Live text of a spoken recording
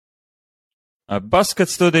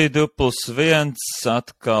Basketstudija 2+1,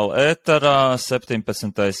 atkal ēterā,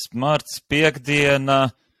 17. marts,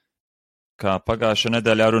 piektdiena. Kā pagājušajā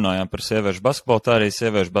nedēļā runājām par sieviešu basketbolu, tā arī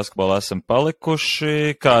sieviešu basketbolā esam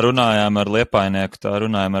palikuši. Kā runājām ar liepājnieku, tā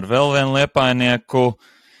runājām ar vēl vienu liepājnieku.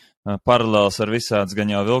 Paralēls ar visāds gan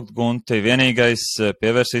jau vilkt gunti. Vienīgais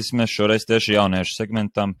pievērsīsimies šoreiz tieši jauniešu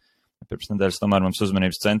segmentam. Pirms nedēļas tomēr mums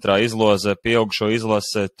uzmanības centrā izloze, pieaugušo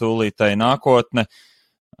izlase, tūlītēji nākotne.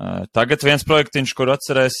 Tagad viens projektiņš, kur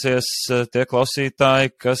atcerēsies tie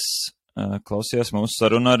klausītāji, kas klausījās mūsu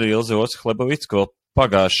sarunu ar Ilzi Oci-Hlebovicku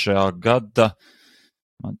pagājušajā gada.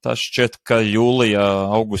 Man tā šķiet, ka jūlijā,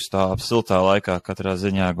 augustā, siltā laikā katrā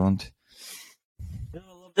ziņā, Gunti.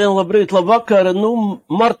 Labdien, labrīt, labvakar.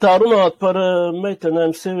 Martā runāt par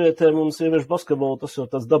meitenēm, sievietēm un sieviešu basketbolu, tas jau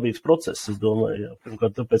tāds dabīgs process, es domāju. Jā.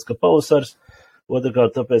 Pirmkārt, tāpēc, ka pavasars,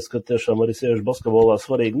 otrkārt, tāpēc, ka tiešām arī sieviešu basketbolā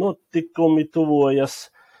svarīgi notikumi, tuvojas.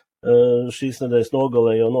 Šīs nedēļas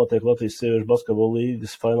nogalē jau notiek Latvijas sieviešu basketbola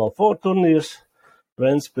līgas Final Four turnīrs.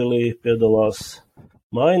 Ventspilī piedalās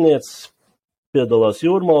Mainietis, piedalās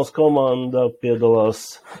Jūrmālas komanda,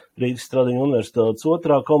 piedalās Rīgas Stradiņu universitātes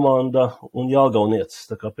otrā komanda un Jālgaunietis.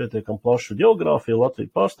 Tā kā pietiekam plaša geogrāfija,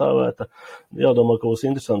 Latvija pārstāvēta. Jādomā, ka būs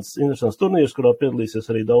interesants turnīrs, kurā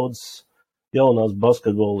piedalīsies arī daudz jaunās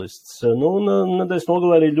basketbolists. Nedēļas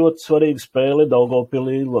nogalē arī ļoti svarīga spēle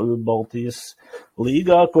Daugavpilī Baltijas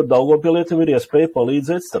līgā, kur Daugavpilietim ir iespēja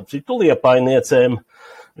palīdzēt, starp citu, liepājniecēm.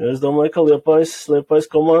 Es domāju, ka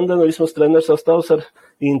Liepājas komanda, vismaz treneris sastāvs ar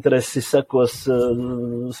interesi sekos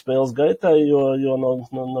spēles gaitai, jo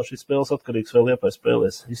no šīs spēles atkarīgs vai Liepājas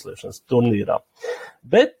spēlēs izslēgšanas turnīrā.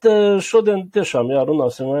 Bet šodien tiešām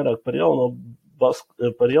runāsim vairāk par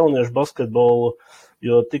jauniešu basketbolu,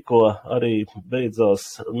 jo tikko arī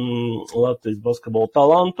beidzās Latvijas Basketbola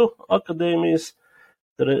Talantu akadēmijas.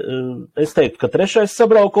 Es teiktu, ka 3.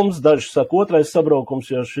 sabraukums, daži saka 2. sabraukums,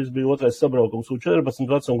 jo šis bija 2. sabraukums U14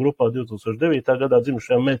 vecuma grupā 2009. gadā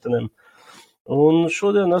dzimušajām meitenēm. Un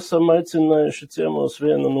šodien esam aicinājuši ciemos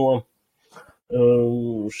vienu no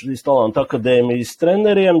šīs Talantu akadēmijas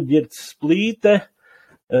treneriem, Ģirts Splīte,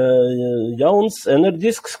 jauns,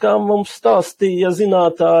 enerģisks, kā mums stāstīja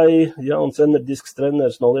zinātāji, jauns, enerģisks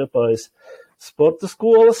treneris no Liepājas sporta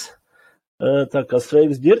skolas. Tā kā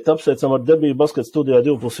sveiks, Ģirt, apsveicam ar debiju Basketstudijā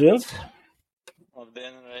 2+1.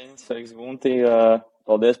 Labdien, Reinis, sveiks, Gunti.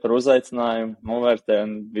 Paldies par uzaicinājumu. Novērtēju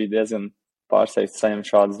un bija diezgan pārsteigts saņemt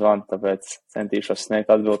šādu zvanu, tāpēc centīšos sniegt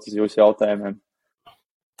atbildes uz jūsu jautājumiem.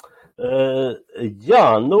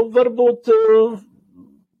 Varbūt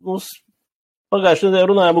mums pagājušajā nedēļā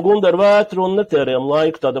runājām par Gundaru Vētru un netērējām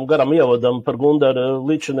laiku tādam garam ievadam par Gundaru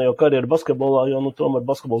līdzinējo karjeru basketbolā, jo tomēr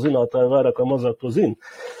basketbola zinātāji vairāk vai mazāk to zina.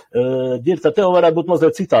 Ģirta, tev varētu būt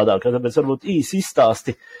mazliet citādāk, tāpēc varbūt īsi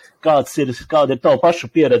izstāsti, kāda ir tava paša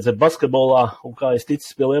pieredze basketbolā un kā es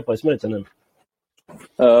ticis pie Liepājas meitenēm.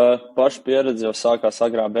 Paša pieredze jau sākās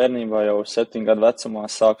agrā bērnībā, jau 7 gadu vecumā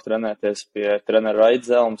sāku trenēties pie trenera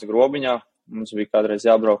Raidzēlums Grobiņā. Mums bija kādreiz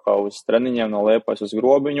jābraukā uz treniņiem no Liepājas uz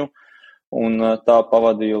Grobiņu. Un tā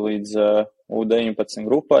pavadīju līdz U19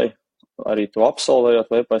 grupai, arī to absolvējot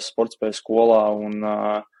Liepājas sportspēju skolā. Un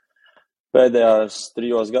pēdējās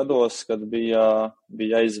 3 gados, kad bija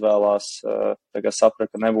jāizvēlās, tagad sapratu,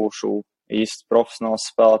 ka nebūšu īsti profesionāls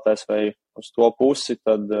spēlētājs vai uz to pusi,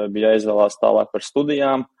 tad bija jāizvēlās tālāk par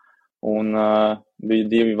studijām. Un bija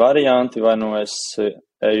 2 varianti, vai nu es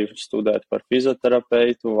eju studēt par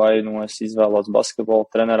fizioterapeitu, vai nu es izvēlos basketbola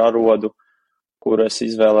treneru arodu, kur es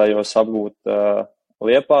izvēlējos apgūt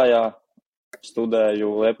Liepājā, studēju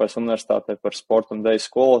Liepājas universitātē par sporta un deju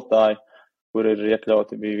skolotāju, kur ir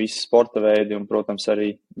iekļauti bija visi sporta veidi un, protams,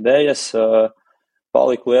 arī dejas.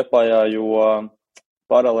 Paliku Liepājā, jo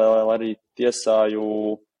paralēli arī tiesāju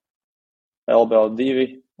LBL 2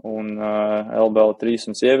 un LBL 3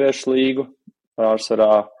 un sieviešu līgu.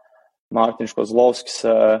 Pārsvarā Mārtiņš Kozlovskis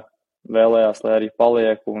vēlējās, lai arī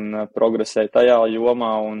paliek un progresēja tajā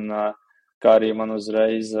jomā, un kā arī man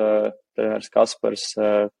uzreiz treneris Kaspars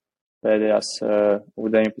pēdējās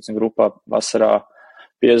U19 grupā vasarā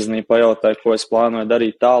piezvanīja, pajautāja, ko es plānoju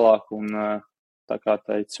darīt tālāk, un tā kā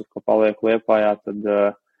teicu, ka palieku Liepājā,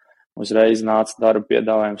 tad uzreiz nāca darba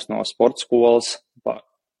piedāvājums no sporta skolas,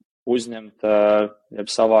 uzņemt, jeb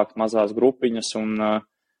savākt mazās grupiņas, un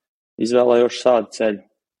izvēlējoši šādu ceļu.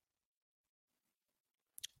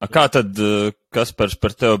 Kā tad Kaspars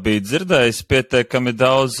par tevi bija dzirdējis pietiekami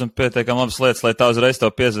daudz un pietiekami labas lietas, lai tā uzreiz tev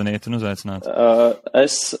piezvanītu un uzaicinātu?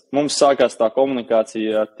 Mums sākās tā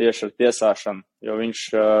komunikācija tieši ar tiesāšanu, jo viņš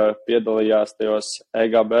piedalījās tajos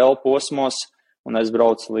EGBL posmos, un es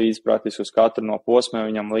braucu līdzi praktiski uz katru no posmiem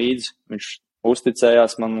viņam līdzi. Viņš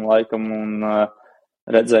uzticējās man laikam, un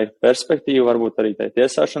redzēju perspektīvu, varbūt arī tai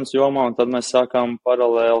tiesāšanas jomā, un tad mēs sākām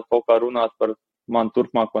paralēli kaut kā runāt par manu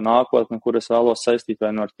turpmāko nākotni, kur es vēlos saistīt vai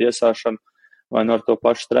no ar tiesāšanu, vai no ar to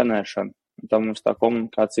pašu trenēšanu. Un tad mums tā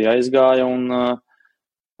komunikācija aizgāja, un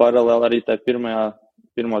paralēli arī tai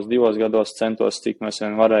pirmos 2 gados centos, cik mēs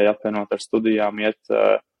vien varēja apvienot ar studijām, iet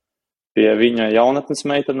pie viņa jaunatnes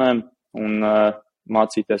meitenēm un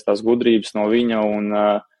mācīties tās gudrības no viņa un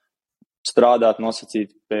strādāt,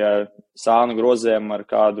 nosacīt pie sānu groziem ar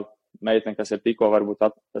kādu meiteni, kas ir tikko varbūt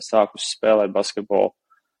sākusi spēlēt basketbolu.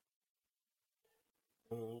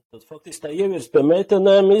 Tad faktiski tā ievirs pie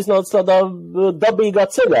meitenēm iznāca tādā dabīgā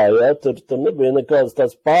ceļā, ja? Tur nebija nekādas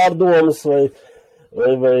tās pārdomas vai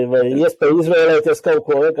iespēja izvēlēties kaut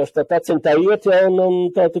ko, vienkārši tā acīm iet, ja,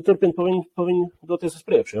 un tā tu turpini pa viņu doties uz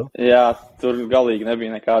priekšu, ja? Jā, tur galīgi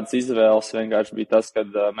nebija nekādas izvēles, vienkārši bija tas, kad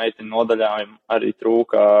meiteņu nodaļām arī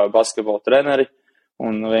trūka basketbola treneri,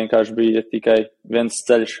 un vienkārši bija tikai viens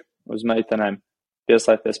ceļš uz meitenēm,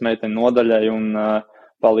 pieslēgties meiteņu nodaļai un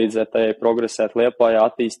palīdzēt tai progresēt Liepājā,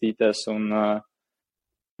 attīstīties un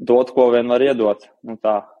dot, ko vien var iedot, nu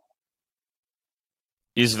tā.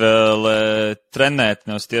 Izvēle trenēt,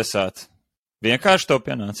 nevis tiesāt. Vienkārši tev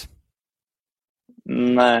pienāca?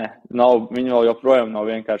 Nē, viņa vēl joprojām nav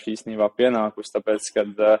vienkārši īstenībā pienākusi, tāpēc,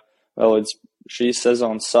 kad vēl līdz šīs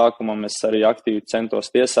sezonas sākumam es arī aktīvi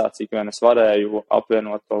centos tiesāt, cik vien es varēju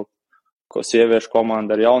apvienot to, ko sieviešu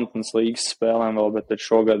komanda ar jaunatnes līgas spēlēm vēl, bet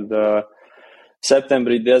šogad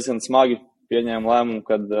septembrī diezgan smagi pieņēmu lēmumu,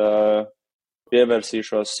 kad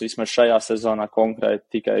pievērsīšos vismaz šajā sezonā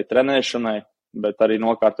konkrēti tikai trenēšanai, bet arī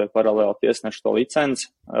nokārtoju paralēli tiesnešu to licenci,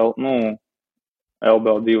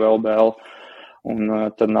 LBL 2, LBL, un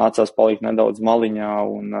tad nācās palikt nedaudz maliņā,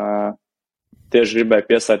 un tieši gribēju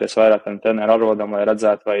piesaistīties vairāk tam treneru arodam, lai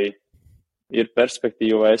redzētu, vai ir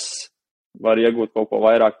perspektīva, vai es varu iegūt kaut ko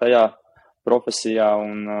vairāk tajā profesijā,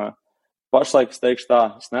 un pašlaik es teikšu tā,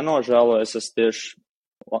 es nenožēloju, es esmu tieši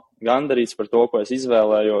gandarīts par to, ko es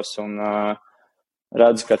izvēlējos, un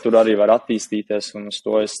redzu, ka tur arī var attīstīties, un uz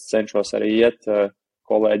to es cenšos arī iet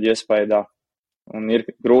kolēģi iespaidā. Un ir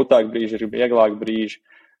grūtāk brīži, ir vieglāk brīži.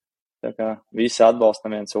 Tā kā visi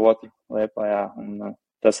atbalstam viens otru Liepājā, un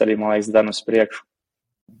tas arī, man liekas, dan uz priekšu.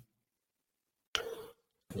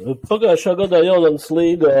 Pagājušā gadā jaunatnes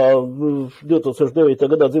līgā 2009.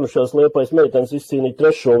 gadā dzimušās Liepājas meitenes izcīnīja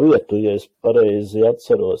 3. vietu, ja es pareizi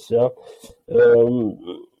atceros. Ja.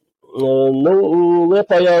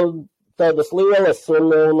 Liepājā tādas lielas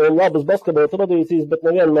un labas basketbola tradīcijas, bet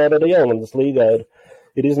nevienmēr arī jaunatnes līgā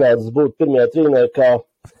ir iznācis būt pirmajā trīniekā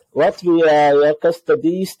Latvijā, ja, kas tad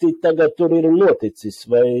īsti tagad tur ir noticis,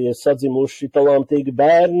 vai sadzimuši talantīgi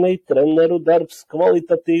bērni, treneru darbs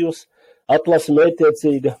kvalitatīvs, atlase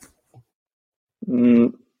mētiecīga?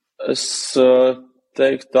 Es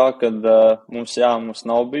teiktu tā, ka mums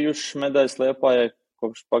nav bijušas medaļas Liepājai,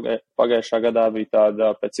 kopš pagājušā gadā bija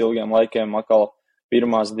tāda pēc ilgiem laikiem atkal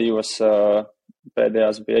pirmās 2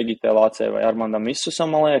 pēdējās bija Egitē Lācē vai Armandam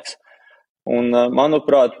Isusam, man liekas. Un,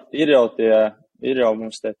 manuprāt, ir jau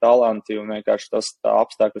mums tie talanti un vienkārši tā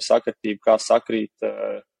apstākļu sakritība, kā sakrīt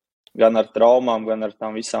gan ar traumām, gan ar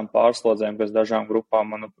tām visām pārslodzēm, kas dažām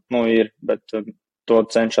grupām ir, bet to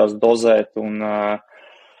cenšas dozēt. Un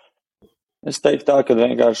es teiktu tā, ka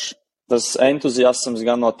vienkārši tas entuziasms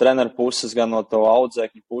gan no treneru puses, gan no to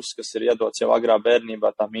audzēkņu puses, kas ir iedots jau agrā bērnībā,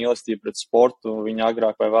 tā mīlestība pret sportu, viņa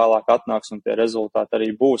agrāk vai vēlāk atnāks un tie rezultāti arī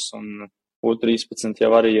būs. Un U13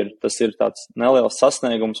 jau arī tas ir tāds neliels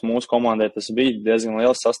sasniegums. Mūsu komandai tas bija diezgan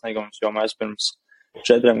liels sasniegums, jo mēs pirms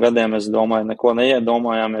 4 gadiem, es domāju, neko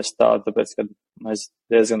neiedomājāmies tādu, tāpēc, ka mēs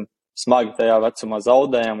diezgan smagi tajā vecumā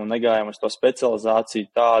zaudējām un negājām uz to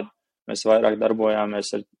specializāciju tādu. Mēs vairāk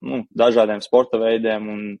darbojāmies ar dažādiem sporta veidiem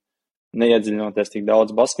un neiedziļinoties tik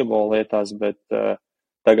daudz basketbola lietās, bet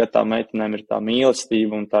tagad tā meitenēm ir tā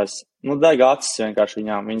mīlestība un tās, deg acis vienkārši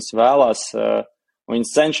viņām. Viņas vēlās,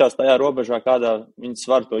 viņas cenšas tajā robežā, kādā viņas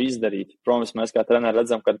var to izdarīt. Protams, mēs kā treneri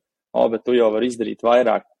redzam, ka, bet tu jau vari izdarīt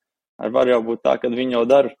vairāk. Var jau būt tā, ka viņi jau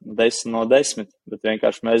dara 10 no 10, bet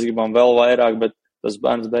vienkārši mēs gribam vēl vairāk, bet tas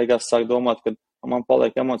bērns beigās sāk domāt, ka man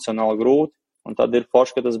paliek emocionāli grūti, un tad ir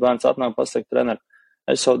forši, ka tas bērns atnāk pasaka treneri,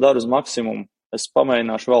 es jau daru uz maksimumu. Es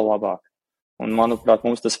pamēģināšu vēl labāk. Un, manuprāt,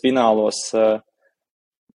 mums tas finālos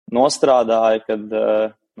nostrādāja, kad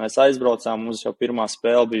mēs aizbraucām. Mums jau pirmā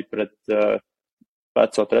spēle bija pret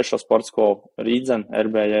veco 3. sporta skolu Rīdzeni,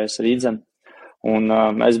 RBJS Rīdzeni. Un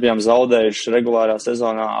mēs bijām zaudējuši regulārā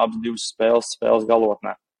sezonā abas 2 spēles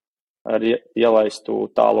galotnē ar ielaistu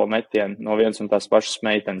tālo metienu no viens un tās pašas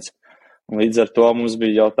meitenes. Un līdz ar to mums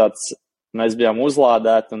bija jau tāds. Mēs bijām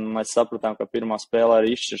uzlādēti un mēs sapratām, ka pirmā spēlē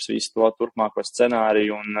arī izšķirs visu to turpmāko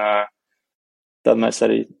scenāriju un tad mēs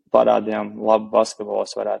arī parādījām labu basketbolu,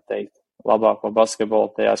 varētu teikt. Labāko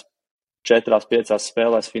basketbolu tajās 4-5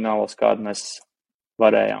 spēlēs finālos, kādu mēs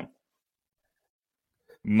varējām.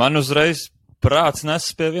 Man uzreiz prāts nes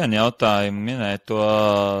pie viena jautājuma, minēja to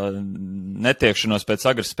netiekšanos pēc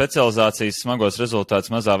agras specializācijas, smagos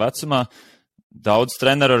rezultātus mazā vecumā. Daudz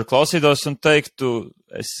treneru ar klausītos un teiktu,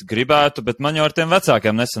 es gribētu, bet man jau ar tiem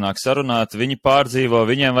vecākiem nesanāk sarunāt, viņi pārdzīvo,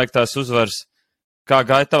 viņiem vajag tās uzvaras. Kā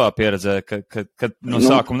gāja tavā pieredzē, kad no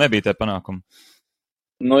sākuma nebija tie panākumi?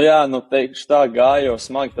 Teikšu tā, gāja jau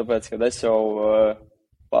smagi, tāpēc, kad es jau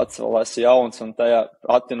pats vēl esmu jauns un tajā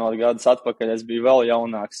attinot gadus atpakaļ es biju vēl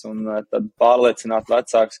jaunāks un tad pārliecināt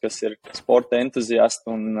vecāks, kas ir sporta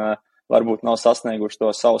entuziasti un varbūt nav sasnieguši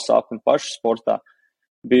to savu sapni pašu sportā.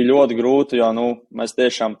 Bija ļoti grūti, jo mēs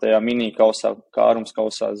tiešām tajā minikausā,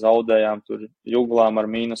 kārumskausā zaudējām, tur juglām ar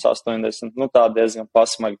 -80, tā diezgan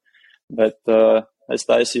pasmagi, bet es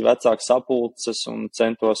taisīju vecāku sapulces un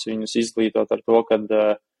centos viņus izglītot ar to, ka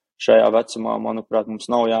šajā vecumā, manuprāt, mums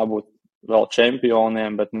nav jābūt vēl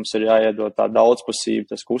čempioniem, bet mums ir jāiedod tā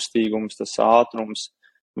daudzpusība, tas kustīgums, tas ātrums,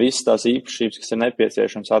 visas tās īpašības, kas ir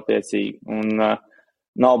nepieciešams attiecīgi. Un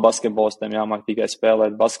nav basketbolistiem jāmāk tikai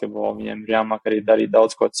spēlēt basketbolu, viņiem ir jāmāk arī darīt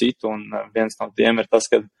daudz ko citu, un viens no tiem ir tas,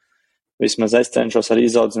 ka vismaz es cenšos arī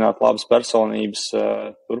izaudzināt labas personības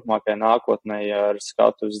turpmākajai nākotnē ar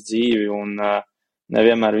skatu uz dzīvi, un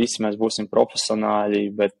nevienmēr visi mēs būsim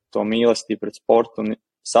profesionāļi, bet to mīlestību pret sportu un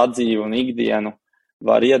sadzīvi un ikdienu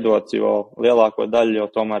var iedot, jo lielāko daļu jau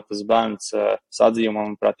tomēr tas bērns sadzīvi,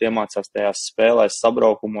 manuprāt, iemācās tajās spēlēs,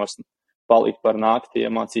 sabraukumos, palikt par nakti,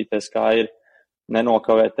 iemācīties, kā ir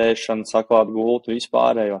nenokavēt ēšanu, saklāt gultu,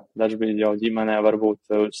 vispārējo. Dažbrīd jau ģimenē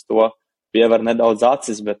varbūt uz to piever nedaudz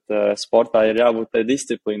acis, bet sportā ir jābūt tai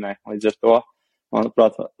disciplīnai. Līdz ar to,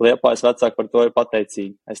 manuprāt, Liepājas vecāki par to ir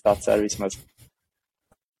pateicīgi. Es tā ceru vismaz.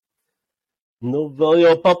 Vēl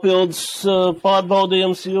jau papildus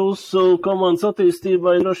pārbaudījums jūsu komandas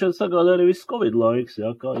attīstībai droši vien sagādā arī viss Covid laiks,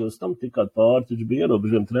 jā, kā jūs tam tikāt pāri, taču bija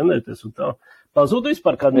ierobežojumi trenēties un tā. Pazuda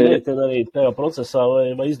vispār kāda meitene arī tajā procesā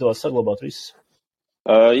vai izdevās saglabāt visus?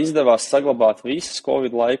 Izdevās saglabāt visas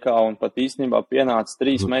Covid laikā un pat īstenībā pienāca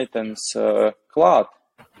 3 meitenes klāt.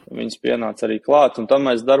 Viņas pienāca arī klāt un tam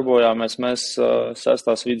mēs darbojāmies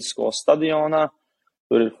 6. vidusskolas stadionā.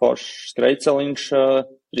 Tur ir foršs skreiceliņš,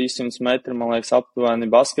 300 metri, man liekas, aptuveni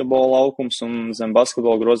basketbola laukums un zem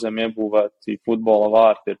basketbola groziem iebūvēti futbola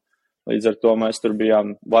vārti. Līdz ar to mēs tur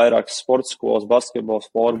bijām vairākas sporta skolas, basketbols,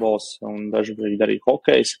 florbols un dažbrīd arī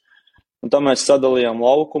hokejs. Un tam mēs sadalījām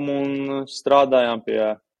laukumu un strādājām pie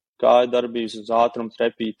kāju darbības uz ātrumu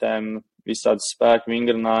trepītēm, visādas spēku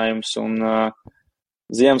vingrinājumus un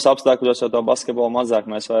ziemas apstākļos jau to basketbolu mazāk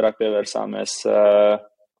mēs vairāk pievērsāmies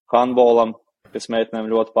handbolam, kas meitenēm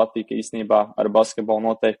ļoti patīk īstenībā ar basketbolu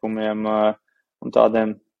noteikumiem un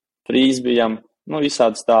tādiem frīzbijam,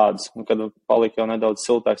 visādas tādas. Un kad palika jau nedaudz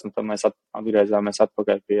siltāks, tad mēs atgriezāmies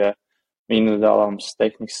atpakaļ pie individuālās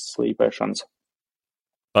tehnikas slīpēšanas.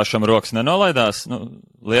 Pašam rokas nenolaidās?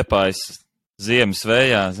 Liepājas ziemas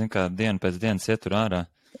vējā, kā dienu pēc dienas iet tur ārā.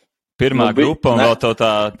 Pirmā grupa un vēl tev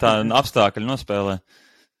tā apstākļi nospēlē.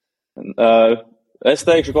 Es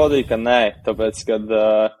teikšu godīgi, ka nē, tāpēc, kad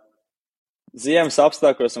ziemas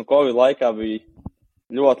apstākļos un Covid laikā bija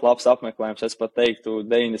ļoti labs apmeklējums. Es pat teiktu,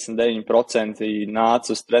 99%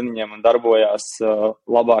 nāca uz treniņiem un darbojās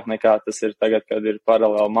labāk nekā tas ir tagad, kad ir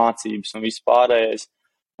paralēli mācības un viss pārējais.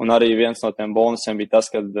 Un arī viens no tiem bonusiem bija tas,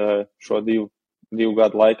 ka šo divu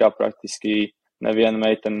gadu laikā praktiski neviena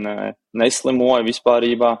meitene neslimoja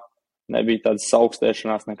vispārībā, nebija tādas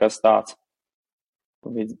augstēšanās, nekas tāds.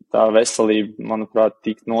 Tā veselība, manuprāt,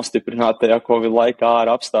 tika nostiprināta tajā Covid laikā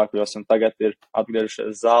ārā apstākļos, un tagad ir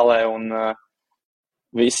atgriežušies zālē un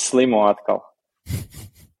visi slimo atkal.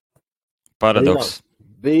 Paradoks. Jā,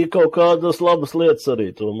 bija kaut kādas labas lietas arī,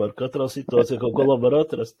 tomēr katrā situācijā kaut ko labu var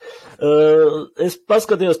atrast. Es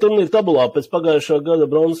paskatījos turnīru tabulā pēc pagājušā gada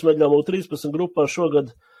bronzas medaļām U13 grupā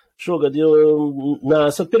šogad jau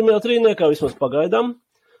neesat pirmajā trīniekā, vismaz pagaidām.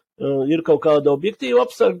 Ir kaut kāda objektīva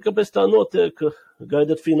apstākļa, kāpēc tā notiek?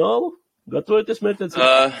 Gaidat finālu? Gatavojaties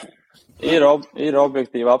mērķtiecīgi? Ir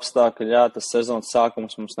objektīva apstākļa, jā, tas sezonas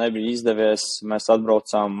sākums mums nebija izdevies. Mēs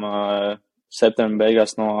atbraucām septembra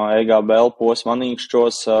beigās no EGBL posma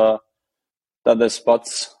Anīkšķos. Tad es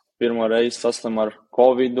pats pirmo reizi saslimu ar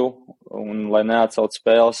Covidu, un, lai neatcelt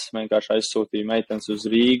spēles, vienkārši aizsūtīju meitenes uz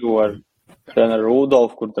Rīgu ar treneru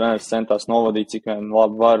Rudolfu, kur treneris centās novadīt, cik vien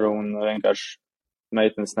labi var, un vienkārši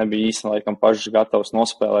meitenes nebija īsti laikam pašas gatavas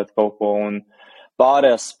nospēlēt kaut ko, un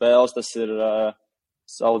pārējās spēles, tas ir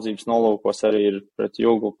saudzības nolūkos arī ir pret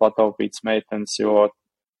Juglu pataupīts meitenes, jo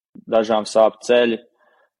dažām sāp ceļi,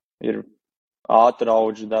 ir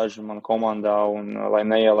ātrauģi daži man komandā, un lai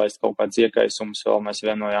neielaist kaut kāds iekaisums, vēl mēs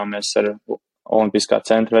vienojāmies ar Olimpiskā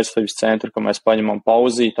centra veselības centru, ka mēs paņemam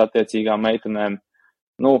pauzīt attiecīgām meitenēm,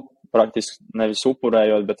 praktiski nevis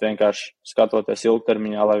upurējot, bet vienkārši skatoties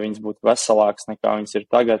ilgtermiņā, lai viņas būtu veselākas nekā viņas ir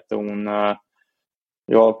tagad, un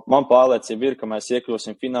jo man pārliecība ir, ka mēs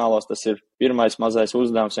iekļūsim finālos, tas ir pirmais mazais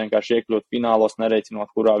uzdevums, vienkārši iekļūt finālos,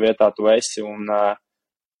 nereicinot, kurā vietā tu esi, un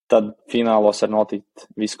tad finālos var notikt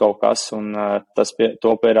viss kaut kas, un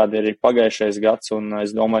to pierādīja arī pagājušais gads, un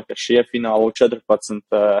es domāju, ka šie fināli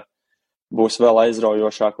U14 būs vēl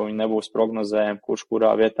aizraujošāk, un viņi nebūs prognozējami, kurš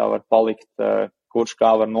kurā vietā var palikt, kurš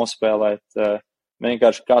kā var nospēlēt,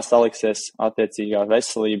 vienkārši kā saliksies attiecīgā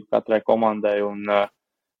veselība katrai komandai, un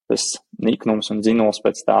tas niknums un dzinols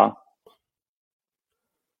pēc tā.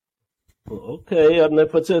 Ok, ar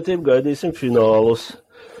nepacietību gaidīsim finālus.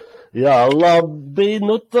 Jā, labi,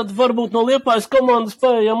 tad varbūt no Liepājas komandas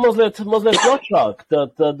paiejam mazliet plašāk.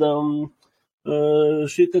 Tad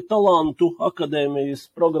šī te talantu akadēmijas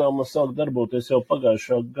programma sāk darboties jau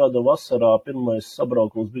pagājušā gada vasarā. Pirmais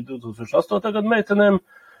sabraukums bija 2008. Gada meitenēm.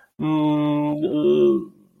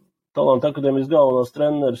 Talantu akadēmijas galvenās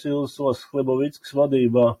treneris Ilsos Hlebovickis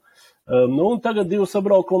vadībā. Un tagad 2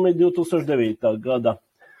 sabraukumi 2009. Gada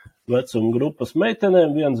vecuma grupas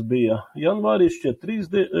meitenēm. Viens bija janvārī, šķiet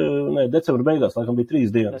decembra beigās, laikam bija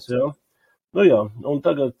 3 dienas, jā. Un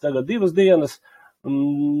tagad 2 dienas.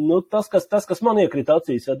 Tas, kas man iekrita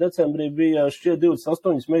acīs, ja decembrī bija šķiet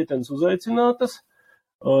 28 meitenes uzaicinātas,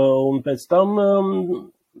 un pēc tam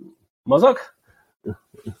mazāk?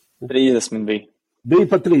 30 bija. Bija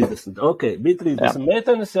pat 30, ok, bija 30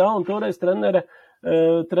 meitenes, jā, un toreiz trenere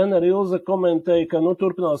Ilze komentēja, ka,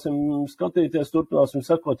 turpināsim skatīties, turpināsim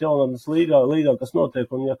sekot jaunatnes līgā, kas notiek,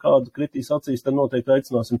 un ja kādu kritīs acīs, tad noteikti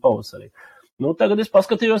aicināsim pavasarī. Tagad es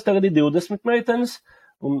paskatījos, tagad ir 20 meitenes,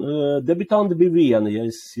 un debitanti bija 1, ja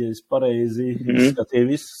es pareizi skatīju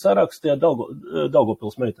visu sarakstu,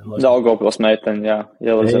 Daugavpils meiteni. Daugavpils meiteni, jā,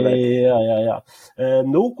 Jelizaveta. Jā.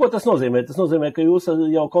 Ko tas nozīmē? Tas nozīmē, ka jūs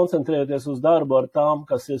jau koncentrējaties uz darbu ar tām,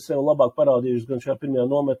 kas ir sev labāk parādījuši gan šajā pirmajā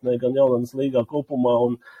nometnē, gan jaunatnes līgā kopumā,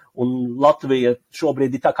 un Latvija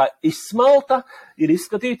šobrīd ir tā kā izsmelta, ir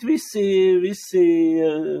izskatīti visi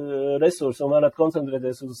resursi un varat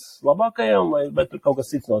koncentrēties uz labākajām, vai tur kaut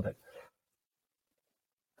kas cits notiek?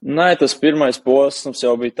 Nē, tas pirmais posms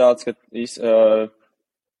jau bija tāds, ka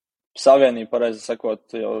savienība, pareizi sakot,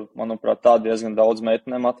 jau, manuprāt, tā diezgan daudz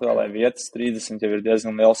meitenēm atvēlēja vietas, 30 jau ir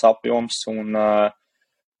diezgan liels apjoms, un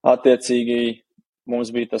attiecīgi mums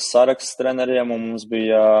bija tas saraksts treneriem, un mums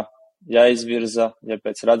bija jāizvirza, ja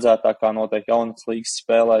pēc redzētākā noteikti jaunatnes līgas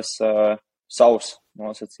spēlēs savus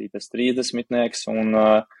nosacītas 30-nieks, un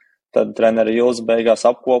tad treneri Ilze beigās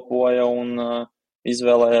apkopoja un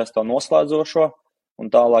izvēlējās to noslēdzošo. Un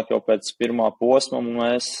tālāk jau pēc pirmā posma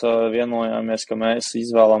mēs vienojāmies, ka mēs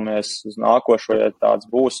izvēlamies uz nākošo, ja tāds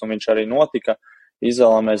būs, un viņš arī notika,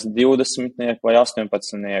 izvēlamies 20-nieku vai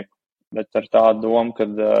 18-nieku. Bet ar tādu domu, ka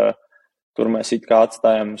tur mēs it kā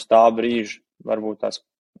atstājam uz tā brīža, varbūt tās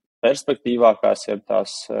perspektīvākās, ja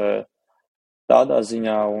tās tādā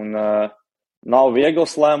ziņā, un nav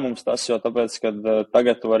viegls lēmums tas, jo tāpēc, ka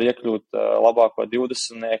tagad tu var iekļūt labāko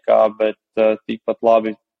 20-niekā, bet tikpat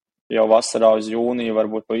labi jau vasarā uz jūniju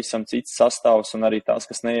varbūt pavisam cits sastāvs, un arī tās,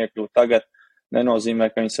 kas neiekļūt tagad, nenozīmē,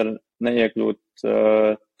 ka viņas var neiekļūt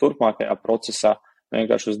turpmākajā procesā.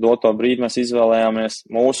 Vienkārši uz doto brīdi mēs izvēlējāmies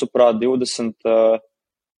mūsuprāt 20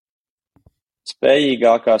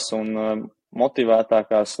 spējīgākās un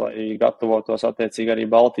motivētākās, lai gatavotos attiecīgi arī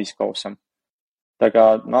Baltijas kausam. Tā kā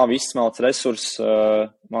nav izsmelts resurss,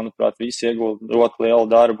 manuprāt, visi iegulda ļoti lielu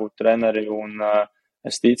darbu, treneri, un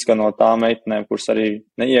es ticu, ka no tām meitenēm, kuras arī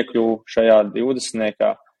neiekļuvu šajā 20-niekā,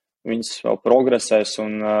 viņas vēl progresēs,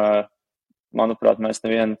 un, manuprāt, mēs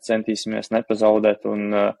nevienu centīsimies nepazaudēt, un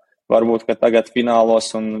varbūt, ka tagad finālos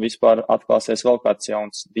un vispār atklāsies vēl kāds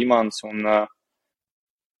jauns dimants, un,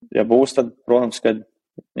 ja būs, tad, protams, ka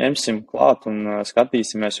ņemsim klāt un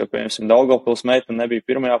skatīsimies, jo, piemēram, Daugavpils meitene nebija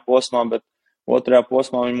pirmajā posmā, bet otrajā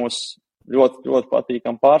posmā viņa mūs ļoti, ļoti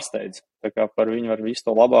patīkam pārsteidz. Tā kā par viņu var visu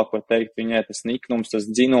to labāko teikt, viņai tas niknums, tas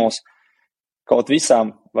dzinols, kaut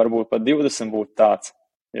visām varbūt pat 20 būtu tāds,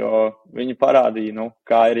 jo viņi parādīja,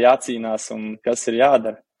 kā ir jācīnās un kas ir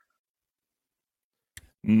jādara.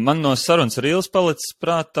 Man no sarunas ar Ilzi palicis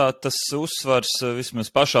prātā tas uzsvars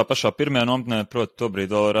vismaz pašā pirmajā nometnē, proti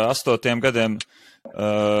tobrīd vēl ar 8 gadiem,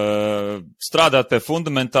 strādāt pie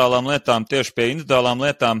fundamentālām lietām, tieši pie individuālām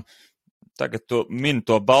lietām. Tagad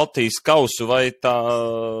to Baltijas kausu, vai tā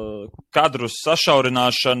kadru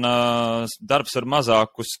sašaurināšana, darbs ar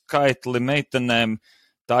mazāku skaitli meitenēm,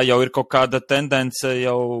 tā jau ir kaut kāda tendence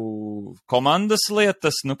jau komandas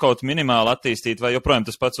lietas, nu kaut minimāli attīstīt, vai joprojām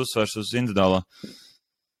tas pats uzsvers uz individuālo?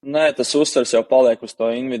 Nē, tas uzsvers jau paliek uz to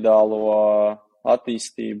individuālo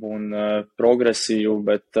attīstību un progresiju,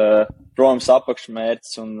 bet, protams,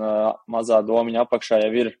 apakšmērķis un mazā domiņa apakšā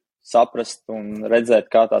jau ir saprast un redzēt,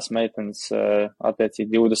 kā tās meitenes attiecīgi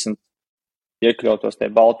 20 iekļautos tie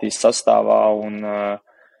Baltijas sastāvā un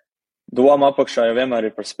doma apakšā jau vienmēr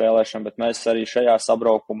ir par spēlēšanu, bet mēs arī šajā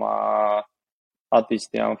sabraukumā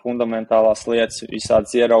attīstījām fundamentālās lietas,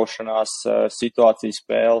 visādas ieraušanās, situāciju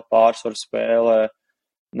spēle, pārsvaru spēle,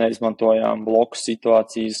 neizmantojām bloku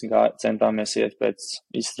situācijas, centāmies iet pēc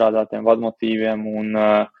izstrādātiem vadmotīviem un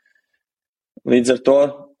līdz ar to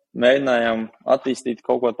mēģinājām attīstīt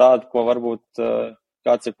kaut ko tādu, ko varbūt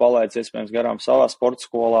kāds ir palaidis iespējams garām savā sporta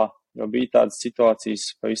skolā, jo bija tādas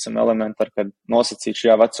situācijas pavisam elementāri, kad nosacīt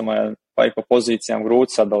šajā vecumā vai pa pozīcijām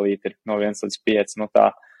grūti sadalīt ir no 1 līdz 5, no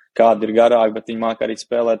tā kādi ir garāki, bet viņi māk arī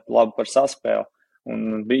spēlēt labi par saspēli.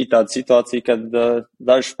 Un bija tāda situācija, kad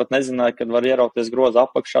daži pat nezināja, kad var ierauties groza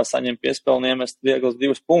apakšā, saņemt piespēli un iemest viegls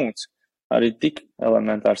 2 punktus. Arī tik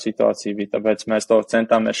elementāra situācija bija, tāpēc mēs to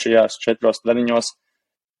centāmies šajās 4 treniņos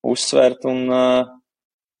uzsvērt un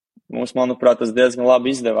mums, manuprāt, tas diezgan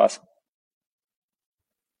labi izdevās.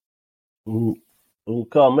 Un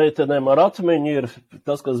kā meitenēm ar atmiņu ir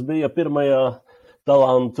tas, kas bija pirmajā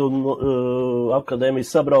talantu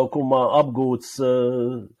akadēmijas sabraukumā apgūts,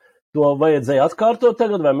 to vajadzēja atkārtot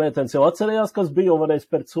tagad, vai meitenes jau atcerējās, kas bija un varēja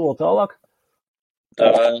spērt soli tālāk?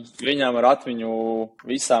 Viņām ar atmiņu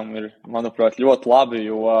visām ir, manuprāt, ļoti labi,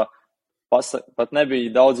 jo pat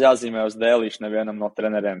nebija daudz jāzīmē uz dēlīšu nevienam no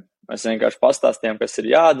treneriem. Mēs vienkārši pastāstījām, kas ir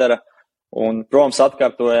jādara, un, protams,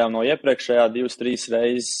 atkārtojām no iepriekšējā 2-3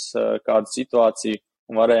 reizes kādu situāciju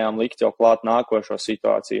un varējām likt jau klāt nākošo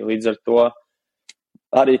situāciju. Līdz ar to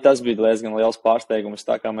arī tas bija diezgan liels pārsteigums,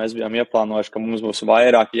 tā kā mēs bijām ieplānojuši, ka mums būs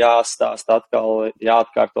vairāk jāstāst, atkal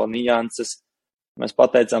jāatkārto nianses. Mēs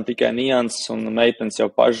pateicām tikai nianses, un meitenes jau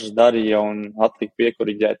pašas darīja un atlika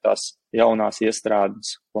piekuriģēt tās jaunās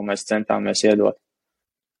iestrādes, ko mēs centāmies iedot.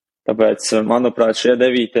 Tāpēc, manuprāt, šie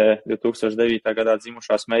 2009. gadā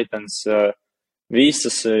dzimušās meitenes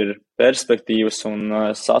visas ir perspektīvas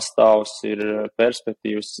un sastāvs ir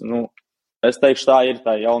perspektīvas. Nu, es teikšu, tā ir,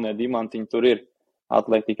 tā jaunie dimantiņi tur ir.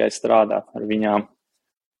 Atliek tikai strādāt ar viņām.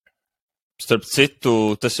 Starp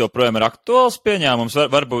citu, tas joprojām ir aktuāls pieņēmums,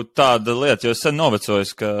 varbūt tāda lieta, jo es sen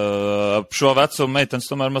novecojos, ka ap šo vecumu meitenes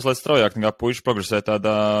tomēr mazliet straujāk nekā puiši progresē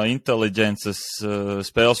tādā inteliģences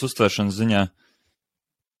spēles uztveršanas ziņā.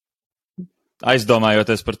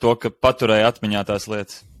 Aizdomājoties par to, ka paturēja atmiņā tās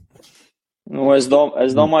lietas. Nu, es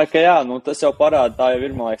domāju, ka jā, tas jau parāda, tā jau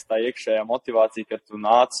ir, man liekas, tā iekšējā motivācija, ka tu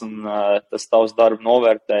nāc un tas tavs darba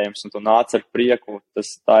novērtējums un tu nāc ar prieku,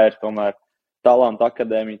 tā ir tomēr Talantu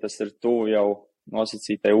akadēmija, tas ir tuvu jau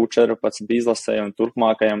nosacītai U14 izlasē un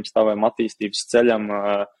turpmākajam stāvēm attīstības ceļam.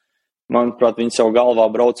 Manuprāt, viņas jau galvā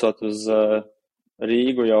braucot uz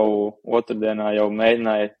Rīgu jau otrdienā jau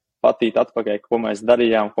mēģināja patīt atpakaļ, ko mēs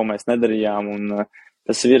darījām, ko mēs nedarījām, un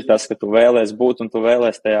tas ir tas, ka tu vēlies būt un tu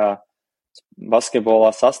vēlies tajā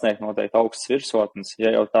basketbolā sasniegt noteikti augstas virsotnes.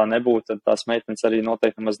 Ja jau tā nebūtu, tad tās meitenes arī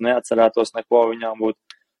noteikti maz neatcerētos neko, viņām būtu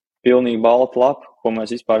pilnīgi balta lapa, ko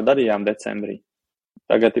mēs vispār darījām decembrī.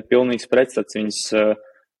 Tagad ir pilnīgs pretstats. Viņas,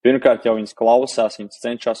 pirmkārt jau viņas klausās, viņas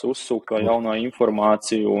cenšas uzsūkt to jauno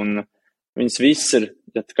informāciju, un viņas viss ir,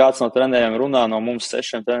 ja kāds no treneriem runā, no mums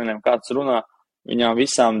 6 treneriem kāds runā, viņām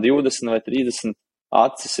visām 20 vai 30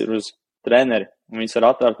 acis ir uz treneri, un viņas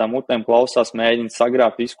ar atvērtām mutēm klausās, mēģina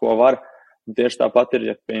sagrābt visu, ko var. Un tieši tāpat ir,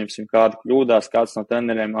 ja, pieņemsim, kāda kļūdās, kāds no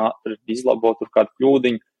treneriem izlabot tur kādu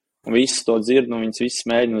kļūdiņu, un visi to dzird, un viņas viss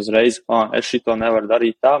mēģina uzreiz, es šito nevaru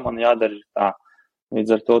darīt tā, man jādara tā.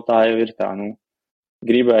 Līdz ar to tā jau ir tā,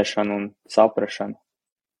 gribēšana un saprašana.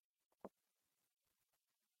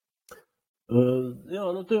 Jā,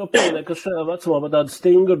 tu jau pieminēji, ka šajā vecumā par tādu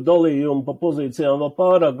stingru dalījumu pa pozīcijām vēl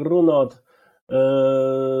pārāk runāt.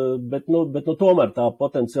 Bet tomēr tā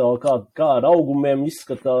potenciāli, kā ar augumiem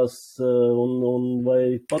izskatās, un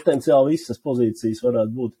vai potenciāli visas pozīcijas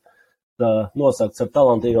varētu būt tā nosakts ar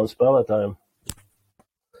talantīgiem spēlētājiem?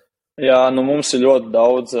 Jā, mums ir ļoti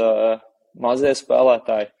daudz mazie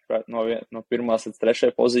spēlētāji, no 1. līdz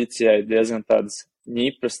 3. pozīcijai diezgan tādas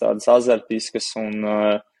ņipras, tādas azartiskas un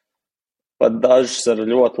pat dažas ar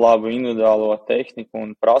ļoti labu individuālo tehniku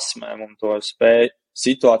un prasmēm un to spēju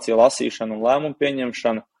situāciju lasīšanu un lēmumu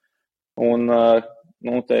pieņemšanu. Un,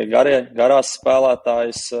 te garās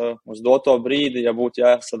spēlētājas uz doto brīdi, ja būtu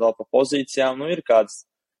jāsadala pa pozīcijām, ir kāds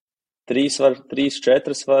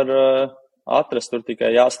 3-4 var atrast, tur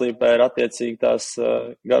tikai jāslīpē ir attiecīgi tās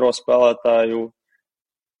garo spēlētāju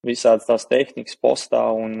visādas tās tehnikas postā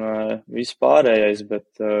un viss pārējais, bet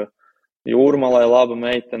Jūrmalai laba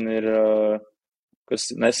meitene ir,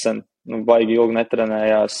 kas nesen, baigi ilgi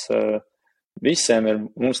netrenējās, visiem ir,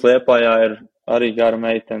 mums Liepājā ir arī gara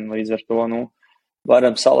meitene, līdz ar to,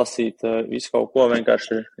 varam salasīt visu kaut ko,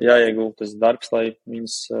 vienkārši ir jāiegūt tas darbs, lai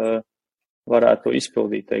viņas varētu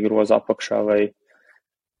izpildīt te groza apakšā vai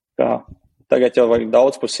kā. Tagad jau vajag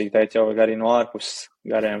daudzpusītēt, jau vajag arī no ārpus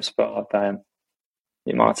gariem spēlētājiem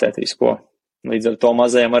mācēties ko. Līdz ar to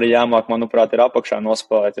mazajiem arī jāmāk, manuprāt, ir apakšā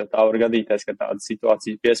nospēlēt, jo tā var gadīties, ka tāda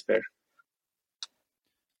situācija piespiež.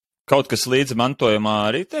 Kaut kas līdzi mantojumā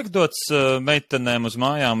arī tiek dots meitenēm uz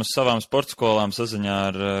mājām, uz savām sportskolām saziņā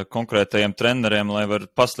ar konkrētajiem treneriem, lai var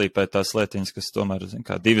paslīpēt tās lietiņas, kas tomēr,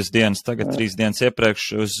 2 dienas tagad, 3 dienas iepriekš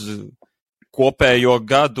uz kopējo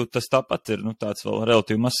gadu, tas tāpat ir, tāds vēl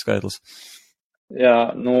relatīvi mazs skaitlis.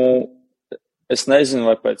 Jā, es nezinu,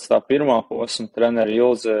 vai pēc tā pirmā posma treneri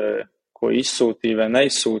Ilze, ko izsūtīja vai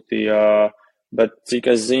neizsūtīja, bet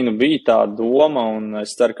cik es zinu, bija tā doma, un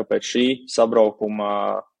es ceru, ka pēc šī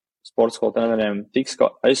sabraukuma sportskolu treneriem tiks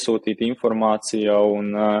aizsūtīta informācija,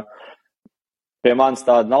 un pie manis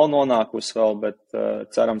tāda nav nonākusi vēl, bet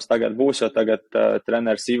cerams tagad būs, jo tagad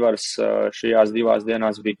treneris Ivars šajās 2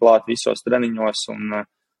 dienās bija klāt visos treniņos un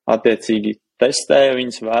attiecīgi testēja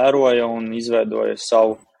viņas, vēroja un izveidoja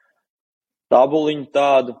savu tabuliņu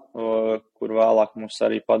tādu, kur vēlāk mums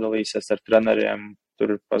arī padalīsies ar treneriem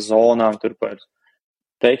tur par zonām, tur par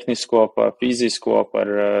tehnisko, par fizisko, par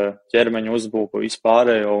ķermeņu uzbūku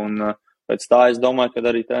vispārējo, un pēc tā es domāju, ka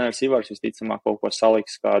arī treneris Ivars visticamāk kaut ko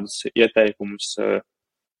saliks, kādus ieteikumus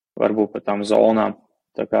varbūt par tām zonām.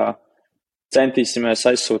 Tā kā centīsimies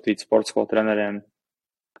aizsūtīt sportskolu treneriem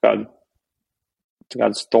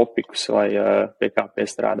kādus topikus, lai pie kā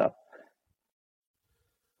piestrādāt.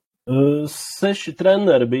 6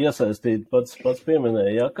 treneri bija iesaistīti, pats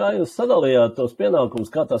pieminēja. Jā, kā jūs sadalījāt tos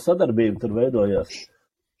pienākumus, kā tā sadarbība tur veidojās?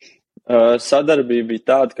 Sadarbība bija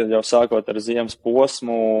tāda, ka jau sākot ar ziemas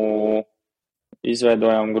posmu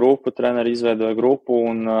izveidojām grupu, treneri izveidoja grupu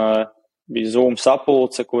un bija Zoom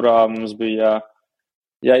sapulce, kurā mums bija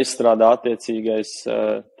jāizstrādā attiecīgais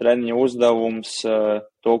treniņu uzdevums,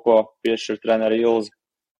 to, ko piešķir treneri Ilze.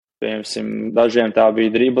 Piemēram, dažiem tā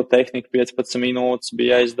bija dribla tehnika, 15 minūtes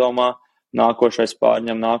bija jāizdomā, nākošais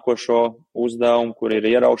pārņem nākošo uzdevumu, kur ir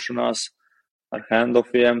ieraušanās ar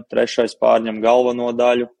handoffiem, trešais pārņem galveno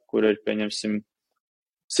daļu, kur ir, pieņemsim,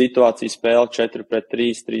 situācija spēle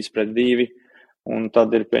 4-3, 3-2, un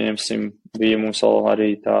tad ir, pieņemsim, bija mums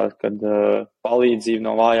arī tā, kad palīdzība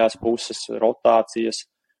no vājās puses, rotācijas,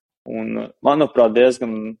 un, manuprāt,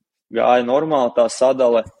 diezgan gāja normāli tā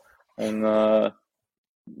sadale, un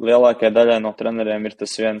lielākajai daļai no treneriem ir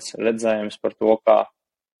tas viens redzējums par to,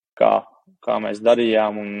 kā mēs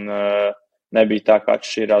darījām, un nebija tā, kā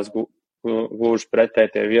atšķirās gluži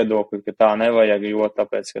pretēji tie viedokļi, ka tā nevajag, jo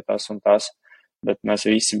tāpēc, ka tas un tas, bet mēs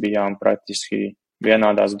visi bijām praktiski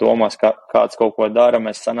vienādās domās, kāds kaut ko dara,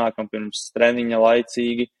 mēs sanākam pirms treniņa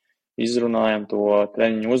laicīgi, izrunājam to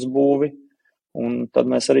treniņu uzbūvi, un tad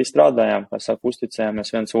mēs arī strādājām, kā saka,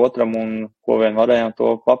 uzticējāmies viens otram un ko vien varējām,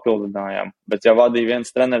 to papildinājām. Bet ja vadīja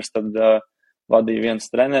viens treneris, tad vadīja viens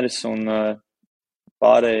treneris un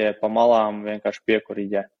pārējie pa malām vienkārši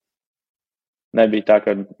piekuriģē. Nebija tā,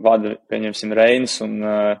 ka vada, pieņemsim, Reinis un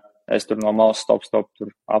es tur no malas stop,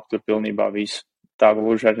 tur aptur pilnībā visu. Tā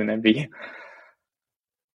gluži arī nebija.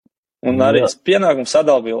 Un arī pienākums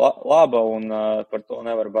sadala bija laba un par to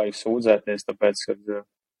nevar baigi sūdzēties, tāpēc, kad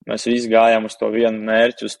mēs visi gājām uz to vienu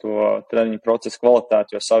mērķu, uz to treniņu procesu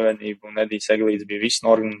kvalitāti, jo Savienība un Edijs Eglīts bija visu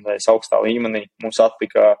norganizējis augstā līmenī. Mums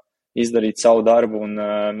atlika izdarīt savu darbu un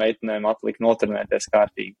meitenēm atlika notrenēties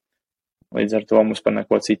kārtīgi. Līdz ar to mums par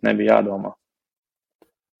neko citu nebija jādomā.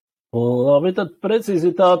 Labi, tad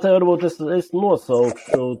precizitāte varbūt es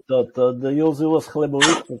nosaukšu. Tad Ilze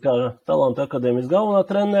Osklebuvica kā Talantu akadēmijas galvenā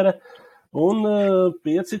trenere un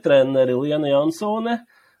 5 treneri Liena Jansone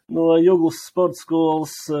no Juglas sporta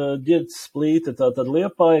skolas, Ģirts Splīte, tātad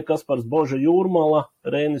Liepāja, Kaspars Boža Jūrmala,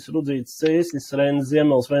 Reinis Rudzīts Cēsnis, Reinis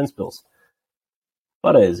Ziemels Ventspils.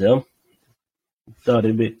 Pareizi, jā? Tā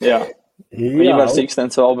arī bija. Jā. Ivars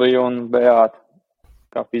Ikstens vēl bija un Beāta,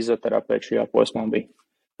 kā fizioterapeiti šajā posmā bija.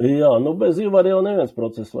 Jā, bez Ivara jau neviens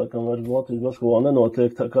process, laikam, var Latvijas basketbolā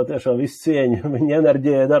nenotiek, tā kā tiešām viss cieņa, viņa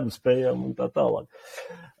enerģija, darba spējām un tā tālāk.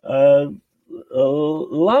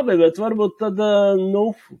 Labi, bet varbūt tad,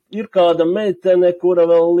 ir kāda meitene, kura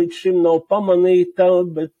vēl līdz šim nav pamanīta,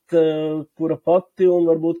 bet kura pati un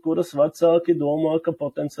varbūt kuras vecāki domā, ka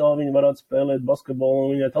potenciāli viņa varētu spēlēt basketbolu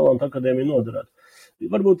un viņai Talantu akadēmija noderētu.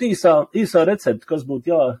 Varbūt īsā recepte, kas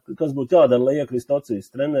būtu jādara, lai iekrist acīs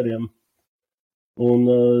treneriem. un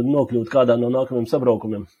nokļūt kādā no nākamajiem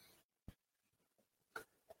sabraukumiem?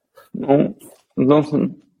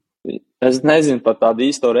 Es nezinu par tādu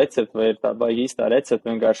īsto receptu, vai ir tāda baigi īstā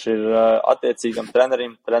recepta, vienkārši ir attiecīgam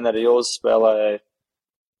trenerim. Treneri Ilze spēlēja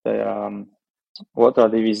tajā otrā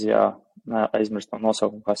divīzijā, aizmirst no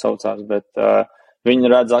nosaukumu, kā saucās, bet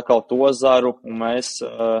viņi redz atkal to zaru, un mēs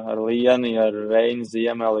ar Lieni, ar Reini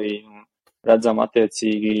Ziemelī redzam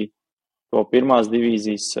attiecīgi to pirmās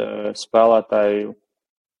divīzijas spēlētāju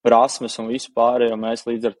prasmes un visu pārējo. Mēs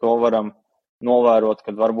līdz ar to varam novērot,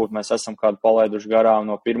 kad varbūt mēs esam kādu palaiduši garām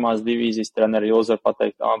no pirmās divīzijas. Treneri Ilze var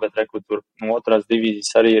pateikt, bet reku tur no otrās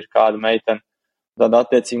divīzijas arī ir kāda meitene. Tad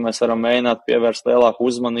attiecīgi mēs varam mēģināt pievērst lielāku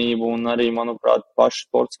uzmanību, un arī, manuprāt, paši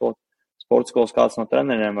sportskolas kāds no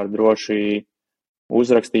treneriem var droši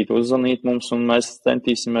uzrakstīt, uzzvanīt mums, un mēs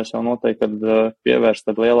centīsimies jau noteikti, kad pievērst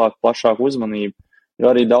tad lielāku, plašāku uzmanību.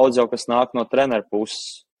 Jo arī daudz jau, kas nāk no treneru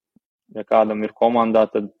puses. Ja kādam ir komandā,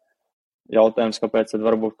 tad jautājums, kāpēc tad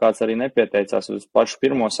varbūt kāds arī nepieteicās uz pašu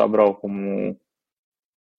pirmo sabraukumu,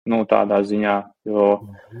 tādā ziņā, jo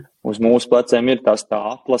uz mūsu pleciem ir tā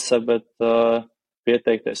atlase, bet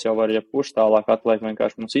pieteikties jau var jebkurš, tālāk atliek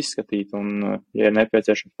vienkārši mums izskatīt, un ja ir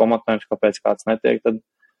nepieciešams pamatojums, kāpēc kāds netiek, tad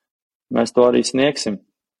mēs to arī sniegsim.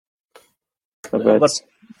 Tāpēc...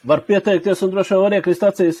 Var pieteikties un droši var iekrist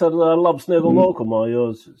acīs ar labu sniegumu laukumā, jo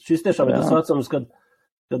šis tiešām ir tas vecums, kad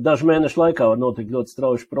dažu mēnešu laikā var notikt ļoti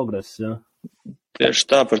strauji progress. Ja? Tieši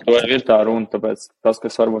tā, par to ir tā runa, tāpēc tas,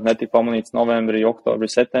 kas varbūt netika pamanīts novembrī, oktobrī,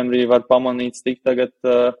 septembrī, var pamanīts tik tagad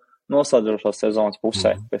noslēgušās sezonas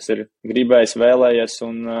pusē, kas ir gribējis, vēlējies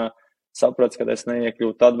un saprats, ka es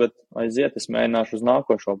neiekļūtu tad, bet aiziet, es mēģināšu uz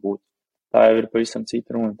nākošo būt. Tā jau ir pavisam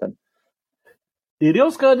cita runa tad. Ir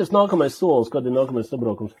jau skaidrs nākamais solis, kad ir nākamais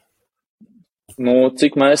sabraukums?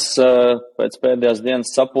 Cik mēs pēc pēdējās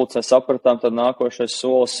dienas sapulcē sapratām, tad nākošais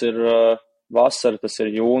solis ir vasara, tas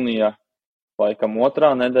ir jūnija, laikam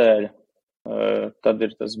 2. nedēļa. Tad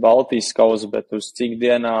ir tas Baltijas kausa, bet uz cik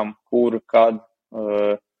dienām, kur, kad,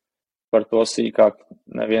 par to sīkāk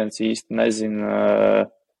neviens īsti nezina.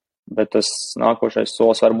 Bet tas nākošais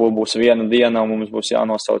solis varbūt būs viena diena, un mums būs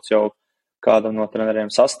jānosauc jau kādam no treneriem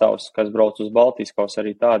sastāvs, kas brauc uz Baltijas kausu,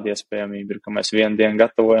 arī tāda iespējamība ir, ka mēs vienu dienu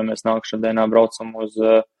gatavojamies, nākamajā dienā braucam uz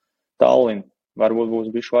Tallinu. Varbūt būs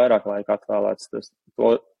bišķi vairāk laika atvēlēts.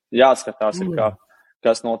 To jāskatās,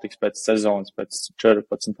 kas notiks pēc sezonas, pēc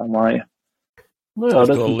 14. māja. Ar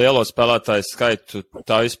to lielo spēlētāju skaitu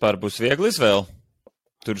tā vispār būs viegli izvēle?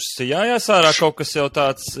 Tur jājās ārā kaut kas jau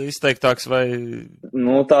tāds izteiktāks vai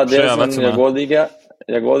tā diezgan, ja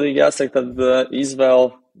godīgi jāsaka, tad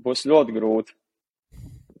izvēle būs ļoti grūti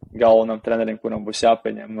galvenam trenerim, kuram būs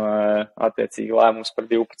jāpieņem attiecīgi lēmums par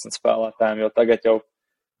 12 spēlētājiem, jo tagad jau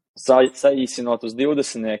saīsinot uz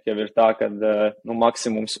 20 jau ir tā, ka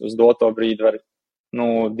maksimums uz doto brīdi var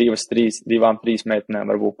 2-3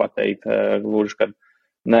 meitenēm varbūt pateikt gluži, ka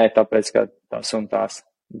nē, tāpēc, ka tās un tās.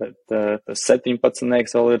 Bet tas 17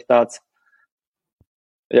 vēl ir tāds,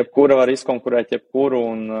 jebkura var izkonkurēt jebkuru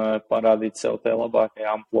un parādīt sev tajā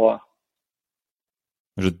labākajā amploā.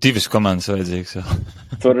 2 komandas vajadzīgs vēl.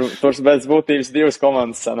 Tur bez būtības 2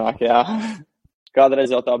 komandas sanāk, jā.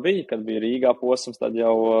 Kādreiz jau tā bija, kad bija Rīgā posms, tad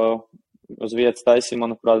jau uz vietas taisīja,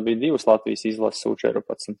 manuprāt, bija 2 Latvijas izlases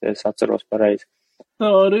U14, ja es atceros pareizi.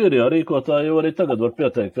 Tā arī ir, jā, rīkotāji jau arī tagad var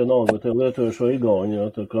pieteikt vienalga, vai tie lietojušo Igauņu, jā,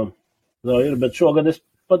 tā ir, bet šogad es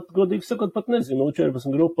pat, godīgi sakot, pat nezinu,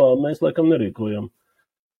 U14 grupā mēs laikam nerīkojam.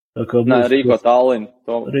 Nē, rīko Tallinu,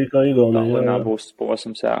 Rīkā Igaunija, Tallinā būs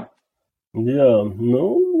posms, jā. Jā,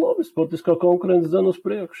 labi, sportiskā konkurence dzen uz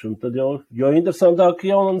priekšu, un tad jo interesantāk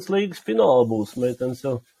Jaunatnes līgas fināla būs, meitenes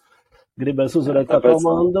jau gribēs uzvarēt kā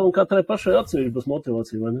komanda, un katrai pašai atsevišķi būs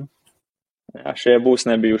motivācija, vai ne? Jā, šie būs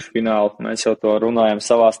nebijuši fināli, mēs jau to runājam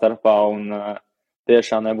savā starpā, un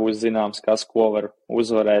tiešām nebūs zināms, kas ko var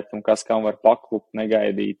uzvarēt, un kas kam var paklupt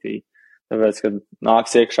negaidītī. Tāpēc, kad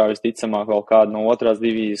nāks iekšā visticamāk vēl kāda no otrās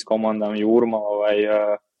divīzijas komandām Jūrmala vai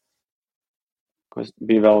kas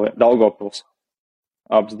bija vēl Daugavpils.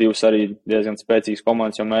 Abas divas arī diezgan spēcīgas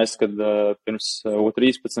komandas, jo mēs, kad pirms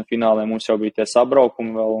U13 finālē mums jau bija tie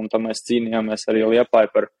sabraukumi vēl, un tad mēs cīnījāmies arī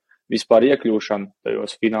Liepāju par vispār iekļūšanu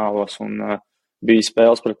tajos finālos, un bija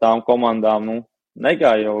spēles pret tām komandām,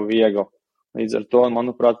 negāja jau viegli. Līdz ar to,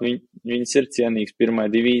 manuprāt, viņas ir cienīgas pirmai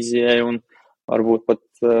divīzijai, un varbūt pat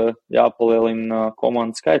jāpalielina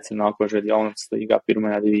komandu skaits nākošajā Jaunatnes līgā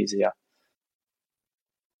pirmajā divīzijā.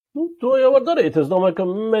 To jau var darīt. Es domāju, ka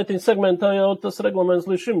meitiņu segmentā jau tas reglaments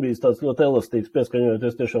līdz šim bijis tāds ļoti elastīgs,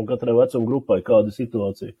 pieskaņojoties tiešām katrai vecuma grupai, kāda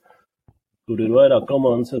situācija. Tur ir vairāk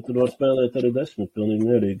komandas, ja tur var spēlēt arī 10, pilnīgi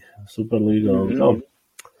mierīgi Superlīgā un tā.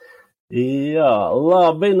 Jā,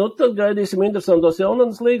 labi, nu tad gaidīsim interesantos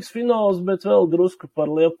Jaunatnes līgas fināls, bet vēl drusku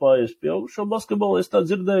par Liepājas pieaugušo basketbolu. Es tā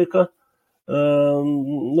dzirdēju, ka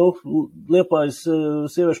Liepājas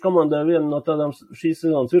sieviešu komandai viena no tādām šīs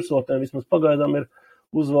sezonas virsotēm vismaz pagaidām ir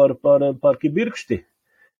uzvara par Kibirkšti,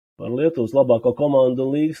 par Lietuvas labāko komandu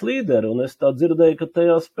un līgas līderi. Un es tā dzirdēju, ka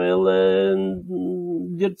tajā spēlē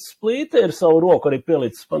Ģirts Splīte ir savu roku arī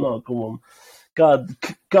pielicis panākumam.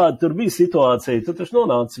 Kāda tur bija situācija? Tu taču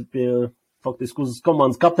nonāci faktiski uz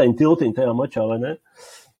komandas kapteiņa tiltiņa tajā mačā, vai ne?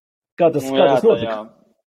 Kā tas notika?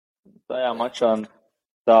 Tajā mačā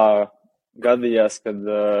tā gadījās, kad,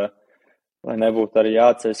 lai nebūtu arī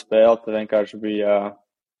jāceļ spēle, tad vienkārši bija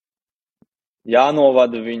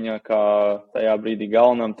jānovada viņa kā tajā brīdī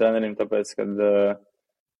galvenam trenerim, tāpēc, kad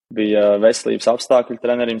bija veselības apstākļi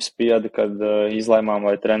trenerim spieda, kad izlēmām,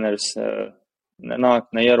 vai treneris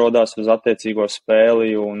neierodās uz attiecīgo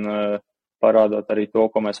spēli un parādot arī to,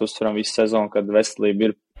 ko mēs uzsveram visu sezonu, kad veselība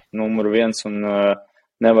ir numur 1 un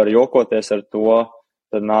nevar jokoties ar to,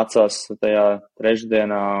 tad nācās tajā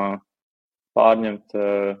trešdienā pārņemt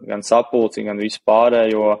gan sapulci, gan visu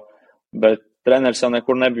pārējo, bet treneris jau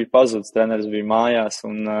nekur nebija pazudis, treneris bija mājās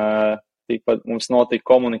un tikpat mums notika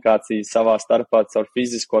komunikācija savā starpā caur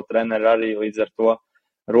fizisko treneri arī līdz ar to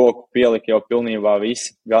roku pielika jau pilnībā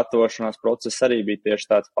visi. Gatavošanās process arī bija tieši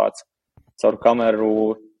tāds pats. Caur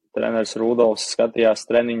kameru treneris Rudolfs skatījās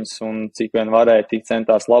treniņus un cik vien varēja, tik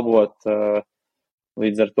centās labot.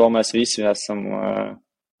 Līdz ar to mēs visi esam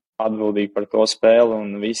atbildīgi par to spēli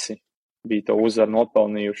un visi bija to uzvaru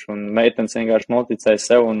nopelnījuši. Un meitenes vienkārši noticēja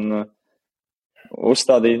sev un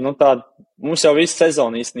uzstādīja. Mums jau visu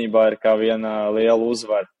sezonu īstenībā ir kā viena liela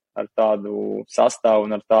uzvara. Ar tādu sastāvu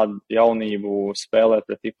un ar tādu jaunību spēlēt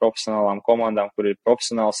pret tik profesionālām komandām, kur ir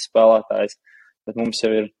profesionāls spēlētājs, tad mums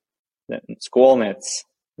jau ir skolniecis,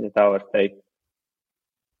 ja tā var teikt.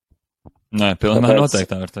 Nē, pilnībā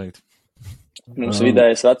noteikti tā var teikt. Mums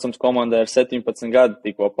vidējais vecums komandai ir 17 gadi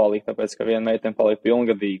tikko palika, tāpēc, ka viena meitene palika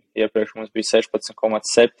pilngadīgi. Iepriekš mums bija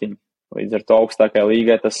 16,7. Līdz ar to augstākai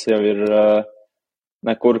līgai tas jau ir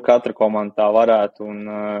nekur katra komanda tā varētu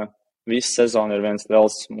un visu sezonu ir viens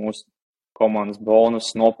liels mūsu komandas bonus,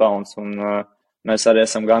 nopelns, un mēs arī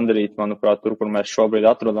esam gandarīti, manuprāt, tur, kur mēs šobrīd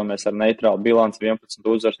atrodamies ar neitrālu bilanci, 11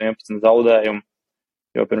 uzvaras, 11 zaudējumu,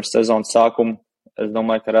 jo pirms sezonas sākuma es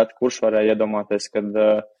domāju, ka reti kurš varēja iedomāties, kad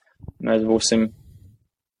mēs būsim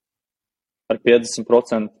ar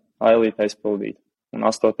 50% ailīti aizpildīti, un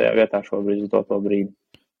 8. vietā šobrīd uz doto brīdi.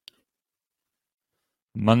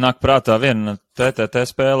 Man nāk prātā viena TTT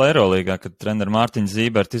spēle Eirolīgā, kad treneri Mārtiņš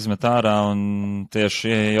Zīberts izmet ārā un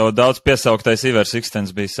tieši jau daudz piesauktais Ivers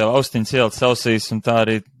Ikstens bija savu austiņas ielicis ausīs un tā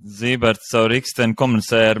arī Zīberts savu Iksteni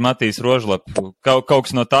komunicēja ar Matīs Rožlapu. Kaut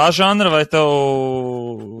kas no tā žanra vai tev?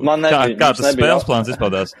 Man nebija. Kā tas spēles plāns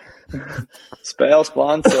izpaudās? Spēles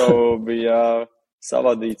plāns jau bija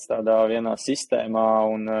savadīts tādā vienā sistēmā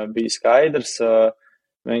un bija skaidrs.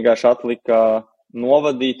 Vienkārši atlika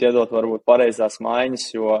novadīt, iedot varbūt pareizās maiņas,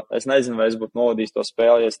 jo es nezinu, vai es būtu novadījis to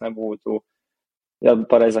spēli, ja es nebūtu, ja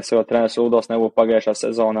pareizāk jau treneris Rudolfs nebūtu pagājušā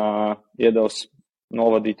sezonā iedevis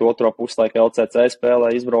novadīt otro puslaiku LCC spēlē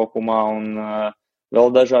izbraukumā un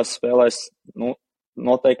vēl dažās spēlēs,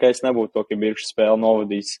 noteikti, ka es nebūtu to Kibirkšas spēli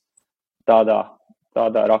novadījis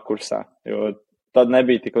tādā rakursā, jo tad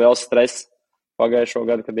nebija tik liels stress pagājušo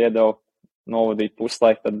gadu, kad iedevu novadīt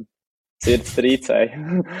puslaiku, tad sirds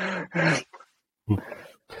trīcēja.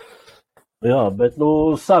 Jā, bet,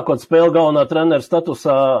 sākot spēli galvenā trenera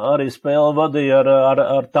statusā, arī spēli vadīja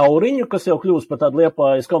ar Tauriņu, kas jau kļūst par tādu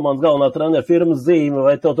Liepājas komandas galvenā trenera firmas zīme,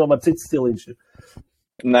 vai tev tomēr cits stiliņš ir?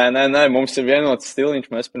 Nē, mums ir vienots stiliņš,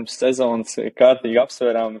 mēs pirms sezonas kārtīgi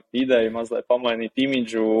apsvērām ideju mazliet pamainīt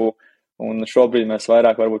imidžu, un šobrīd mēs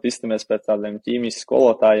vairāk varbūt izstamies pēc tādiem ķīmijas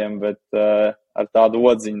skolotājiem, bet ar tādu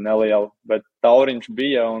odziņu nelielu, bet Tauriņš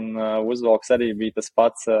bija un uzvalks arī bija tas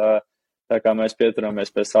pats, tā kā mēs pieturamies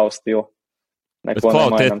pie savu stilu. Neko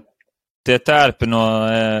nemainam. Tie tērpi no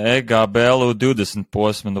EGBL U13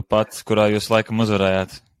 posma, pats, kurā jūs laikam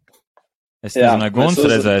uzvarējāt. Es nezinu, Guns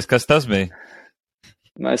redzējis, kas tas bija?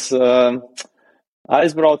 Mēs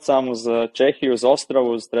aizbraucām uz Čehiju, uz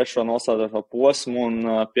Ostravu, uz 3. nosauktās posmu un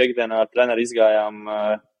piekdienā ar treneri izgājām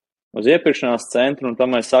uz iepirkšanās centru un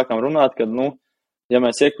tam mēs sākām runāt, ka, ja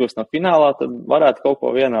mēs iekļūstam finālā, tad varētu kaut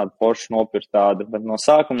ko vienādu poršu nopirkt tādu, bet no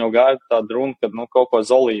sākuma jau gāja tāda runa, ka, kaut ko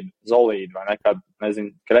zolīdu vai nekādu,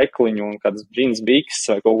 krekliņu un kādas džins biks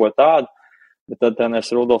vai kaut ko tādu, bet tad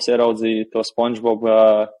treneris Rudolfs ieraudzīja to SpongeBob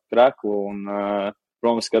kreklu un,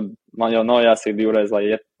 protams, kad man jau nav jāsaka divreiz,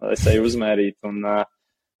 lai es eju uzmērīt un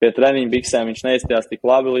pie treniņu biksēm viņš neizstījās tik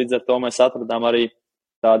labi, līdz ar to mēs atradām arī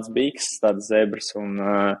tādas biks, tādas zebras un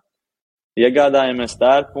iegādājamies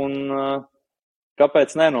tērpu un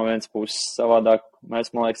kāpēc ne no vienas puses savādāk.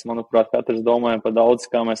 Mēs, manuprāt, katrs domājam par daudz,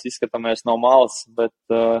 kā mēs izskatāmies no malas, bet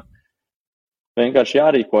vienkārši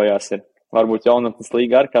jārīkojās ir. Varbūt jaunatnes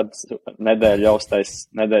līga ar kādu nedēļu jaustais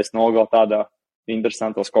nedēļas nogal tādā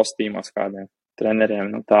interesantos kostīmos kādiem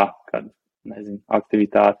treneriem, kāda,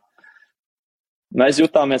 aktivitāte. Mēs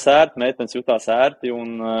jutāmies ērti, meitenes jutās ērti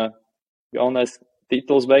un jaunais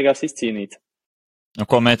tituls beigās izcīnīts.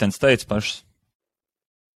 Ko meitenes teica pašas?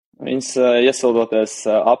 Viņas iesildoties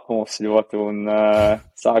apmuls ļoti un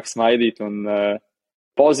sāk smaidīt un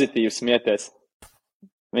pozitīvi smieties.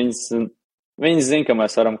 Viņas zina, ka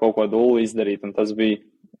mēs varam kaut ko dullu izdarīt, un tas bija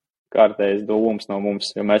kārtējs dullums no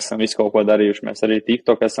mums, jo mēs esam visu kaut ko darījuši. Mēs arī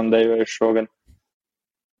tikko esam dejojuši šogad.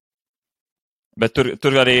 Bet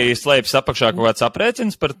tur arī slēpjas apakšā kaut kāds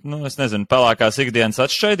aprēķins par, pelākās ikdienas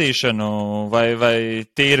atšķaidīšanu, vai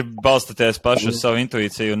tīri balstoties paši uz savu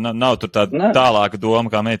intuīciju, un nav tur tāda tālāka doma,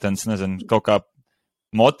 kā meitenes, kaut kā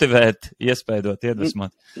motivēt, iespēdot,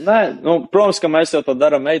 iedvesmot? Nē, protams, ka mēs jau to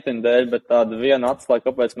darām meiteņu dēļ, bet tāda viena atslēga,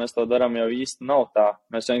 kāpēc mēs to darām, jau īsti nav tā.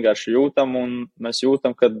 Mēs vienkārši jūtam, un mēs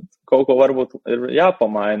jūtam, ka kaut ko varbūt ir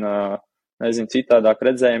jāpamaina, citādāk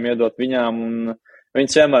redzējumu iedot viņām, un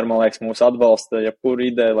viņas vienmēr, man liekas, mūs atbalsta, jebkuru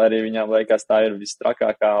ideju, lai arī viņām liekas tā ir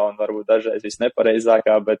vistrakākā un varbūt dažreiz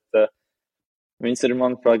visnepareizākā, bet viņas ir,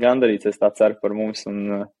 manuprāt, gandarītas, tā ceru par mums, un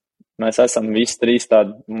mēs esam visi trīs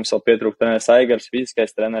tādi, mums vēl pietrūk treneris Aigars,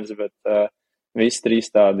 fiziskais treneris, bet visi trīs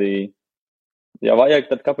tādi, ja vajag,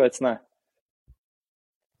 tad kāpēc ne?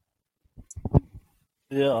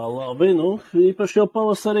 Jā, labi, īpaši jau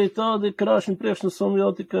pavasarī tādi krāšņi priekšnesumi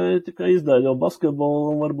jau tikai izdēļ jau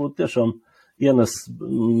basketbolu un varbūt tiešām ienes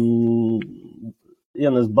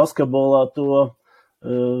basketbolā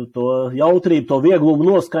to jautrību, to vieglumu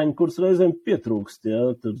noskaņu, kuras reizēm pietrūkst. Ja?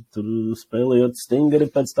 Tur spēlējot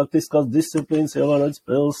stingri pēc taktiskās disciplīnas, ievērot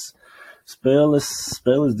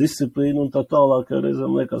spēles disciplīnu un tā tālāk.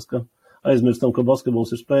 Reizēm liekas, ka aizmirstam, ka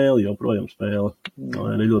basketbols ir spēle, joprojām spēle.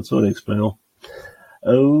 Ir ļoti svarīga spēle.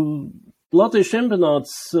 Latvijas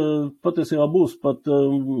čempionāts patiesībā būs pat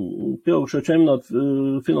pieaugušo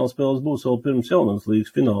čempionātu finālspēles būs vēl pirms jaunatnes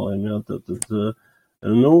līgas fināliem. Jā,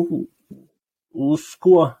 uz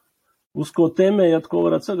ko tēmējat, ko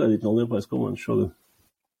varētu sagaidīt no Liepājas komandas šogad?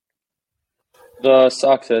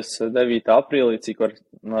 Sāksies 9. aprīlī, cik var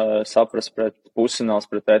saprast pret pusfināls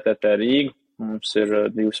pret ETT Rīgu. Mums ir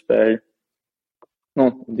 2 spēļu,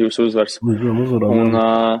 2 uzvaras.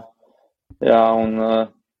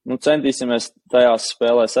 Centīsimies tajās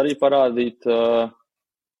spēlēs arī parādīt,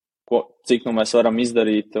 cik mēs varam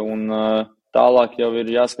izdarīt, un tālāk jau ir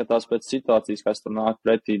jāskatās pēc situācijas, kas tur nāk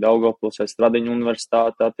pretī Daugavpils vai Stradiņu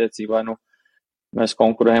universitāte, attiecīgi, vai mēs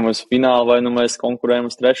konkurējam uz finālu, vai mēs konkurējam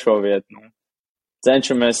uz 3. vietu.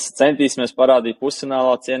 Centīsimies parādīt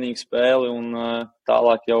pusfinālā cienīgu spēli, un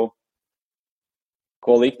tālāk jau,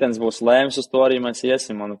 ko liktenis būs lēms, uz to arī mēs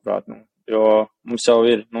iesim, manuprāt, jo mums jau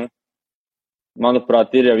ir,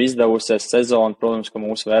 manuprāt, ir jau izdevusies sezona, protams, ka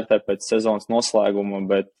mūs vērtē pēc sezonas noslēguma,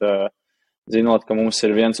 bet zinot, ka mums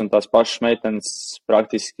ir viens un tās pašas meitenes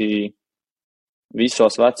praktiski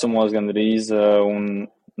visos vecumos gandrīz un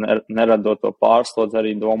neradot to pārslodzi,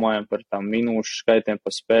 arī domājam par tām minūšu skaitiem,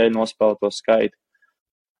 par spēļu nospēlēto skaitu.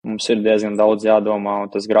 Mums ir diezgan daudz jādomā, un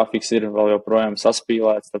tas grafiks ir vēl joprojām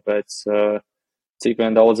saspīlēts, tāpēc cik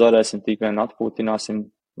vien daudz varēsim, tik vien atpūtināsim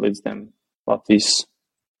līdz tiem Latvijas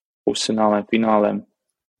pusfinālēm, finālēm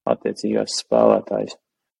attiecīgās spēlētājs.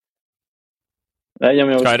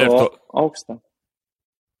 Ejam jau uz to augstā.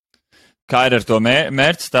 Kā ir ar to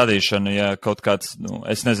mērķu stādīšanu, ja kaut kāds,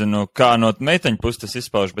 es nezinu, kā no meiteņu puses tas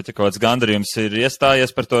izpauž, bet ja kaut kāds gandarījums ir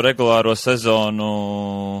iestājies par to regulāro sezonu,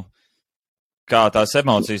 kā tās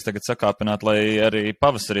emocijas tagad sakāpināt, lai arī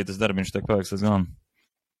pavasarī tas darbiņš tiek paveikts līdz galam?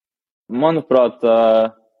 Manuprāt,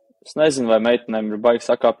 es nezinu, vai meitenēm ir baigi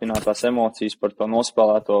sakāpināt tās emocijas par to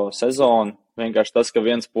nospēlēto sezonu. Vienkārši tas, ka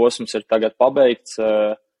viens posms ir tagad pabeigts,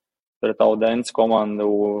 pret Audens komandu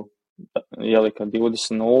ielika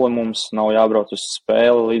 20-0, mums nav jābrauc uz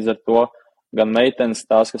spēli, līdz ar to gan meitenes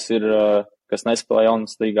tās, kas nespēlē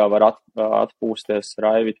jaunas līgā, var atpūsties,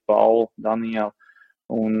 Raivita, Paula, Daniela.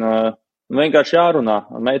 Un vienkārši jārunā.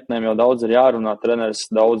 Ar meitenēm jau daudz ir jārunā, treneris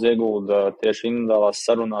daudz iegulda tieši individuālās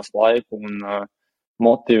sarunās laiku un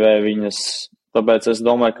motivē viņas, tāpēc es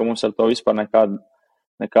domāju, ka mums ar to vispār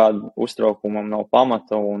nekādu uztraukumam nav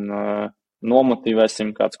pamata un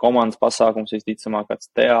nomotivēsim kāds komandas pasākums, visticamāk kāds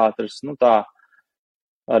teātris, tā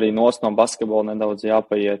arī no basketbola nedaudz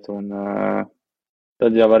jāpaiet un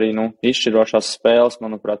tad jau arī, izšķirošās spēles,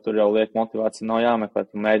 manuprāt, tur jau liek motivācija nav jāmeklēt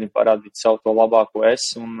un mēģina parādīt savu to labāko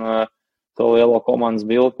un to lielo komandas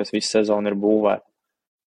bildi, kas visu sezonu ir būvēta.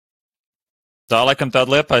 Tā laikam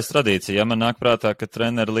tāda Liepājas tradīcija. Ja man nāk prātā, ka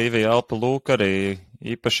treneri Līvija Alpa Lūka arī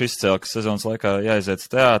īpaši izcēla, ka sezonas laikā jāiziet uz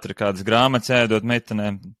teātri, kādas grāmatas jāiedod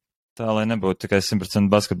meitenēm, tā lai nebūtu tikai 100%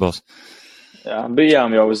 basketbols. Jā,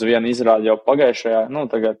 bijām jau uz vienu izrādi jau pagājušajā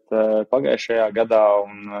gadā,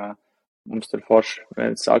 un mums tur forši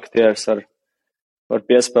viens aktieris var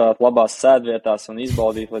piespēlēt labās sēdvietās un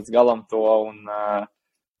izbaudīt līdz galam to, un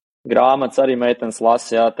grāmatas arī meitenes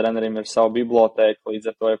lasa, jā, trenerim ir savu bibliotēku, līdz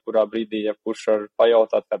ar to, jebkurā brīdī, ja kurš var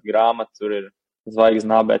pajautāt kādu grāmatu, tur ir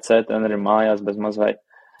zvaigzne ABC, trenerim mājās bez mazvai.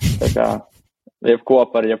 Tā kā jebko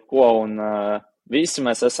par jebko, un visi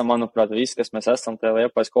mēs esam, manuprāt, visi, kas mēs esam tajā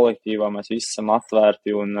Liepājas kolektīvā, mēs visi esam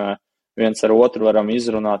atvērti, un viens ar otru varam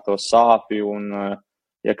izrunāt to sāpju, un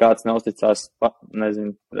ja kāds neusticās,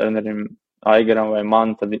 trenerim Aigaram vai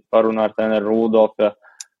man, tad parunā ar treneru Rudolfu,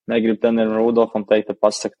 negrib trenerim Rudolfam teikt, tad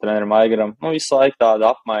pasaka trenerim Aigaram. Visu laiku tāda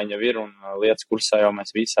apmaiņa ir, un lietas kursā jau mēs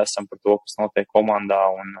visi esam par to, kas notiek komandā,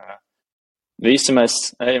 un visi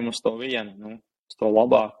mēs ejam uz to vienu, uz to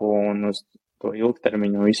labāko un uz to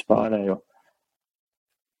ilgtermiņu vispārējo.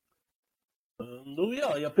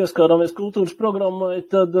 Ja pieskārāmies kultūras programmai,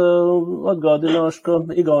 tad atgādināšu, ka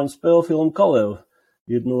igauņu spēļu filmu Kaleva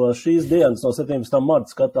ir no šīs dienas, no 17. marta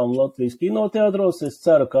skatām Latvijas kinoteātros. Es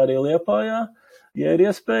ceru, ka arī Liepājā. Ja ir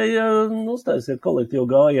iespēja, uztaisiet kolektīvu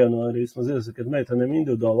gājienu, arī vismaz iesakiet meitenēm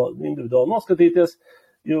individuāli noskatīties,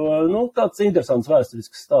 jo, tāds interesants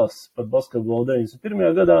vēsturisks stāsts par basketbolu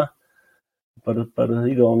 91. gadā, par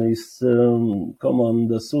Igaunijas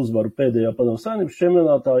komandas uzvaru pēdējā padomu savienības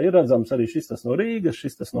čempionātā. Ir redzams arī šis tas no Rīgas,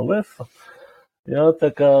 šis tas no Vefa. Jā,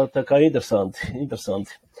 tā kā interesanti.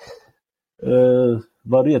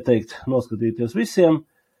 Var ieteikt noskatīties visiem.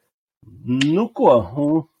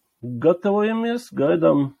 Gatavojamies,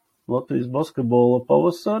 gaidām Latvijas basketbola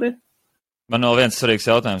pavasari. Man vēl viens svarīgs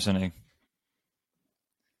jautājums, vienīgi.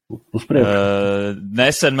 Uz priekšu.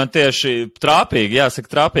 Nesen man tieši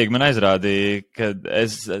trāpīgi man aizrādīja, ka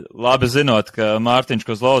es labi zinot, ka Mārtiņš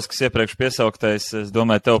Kozlovskis iepriekš piesauktais, es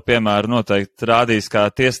domāju, tev piemēru noteikti rādīs kā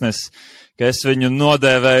tiesnesis, ka es viņu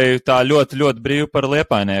nodēvēju tā ļoti, ļoti brīvi par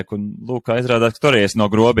liepainieku, un lūk, aizrādās, ka tur ies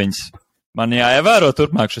no grobiņas. Man jāievēro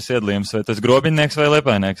turpmāk šis iedalījums, vai tas grobiņnieks vai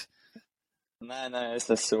liepainieks? Nē, es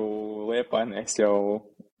esmu liepainieks jau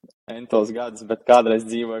entos gadus, bet kādreiz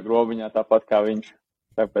dzīvoju grobiņā tāpat kā viņš.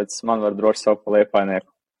 Tāpēc man var droši saukt par liepainieku.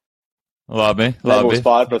 Labi. Nebūs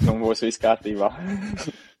pārpratumu, būs viss kārtībā.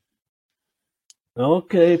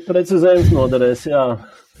 Ok, precizējums noderēs, jā.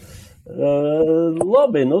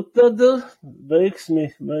 Labi, tad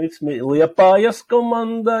veiksmi Liepājas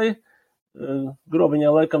komandai. Grobiņā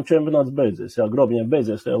laikam čempionāts beidzies. Jā, grobiņā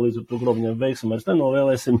beidzies, jā, līdz ar to grobiņā veiksmi vairs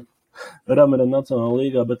nenovēlēsim Ramera Nacionāla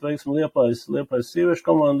līgā, bet veiksmi Liepājas sieviešu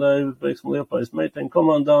komandai, veiksmi Liepājas meiteņu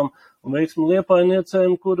komandām un veiksmi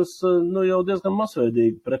liepājniecēm, kuras jau diezgan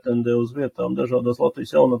masveidīgi pretendē uz vietām dažādās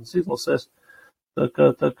Latvijas Jaunatnes izlasēs. Tā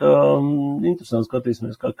kā interesanti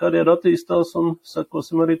skatīsimies, kā karjera attīstās, un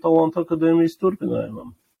sekosim arī Talantu akadēmijas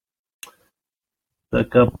turpinājumam. Tā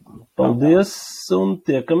kā paldies un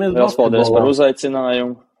tiekamies basketbolā. Paldies par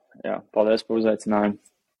uzaicinājumu. Jā, paldies par uzaicinājumu.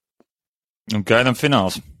 Un gaidām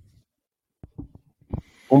fināls.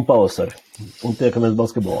 Un pavasari. Un tiekamies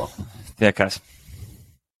basketbolā. Tiekās.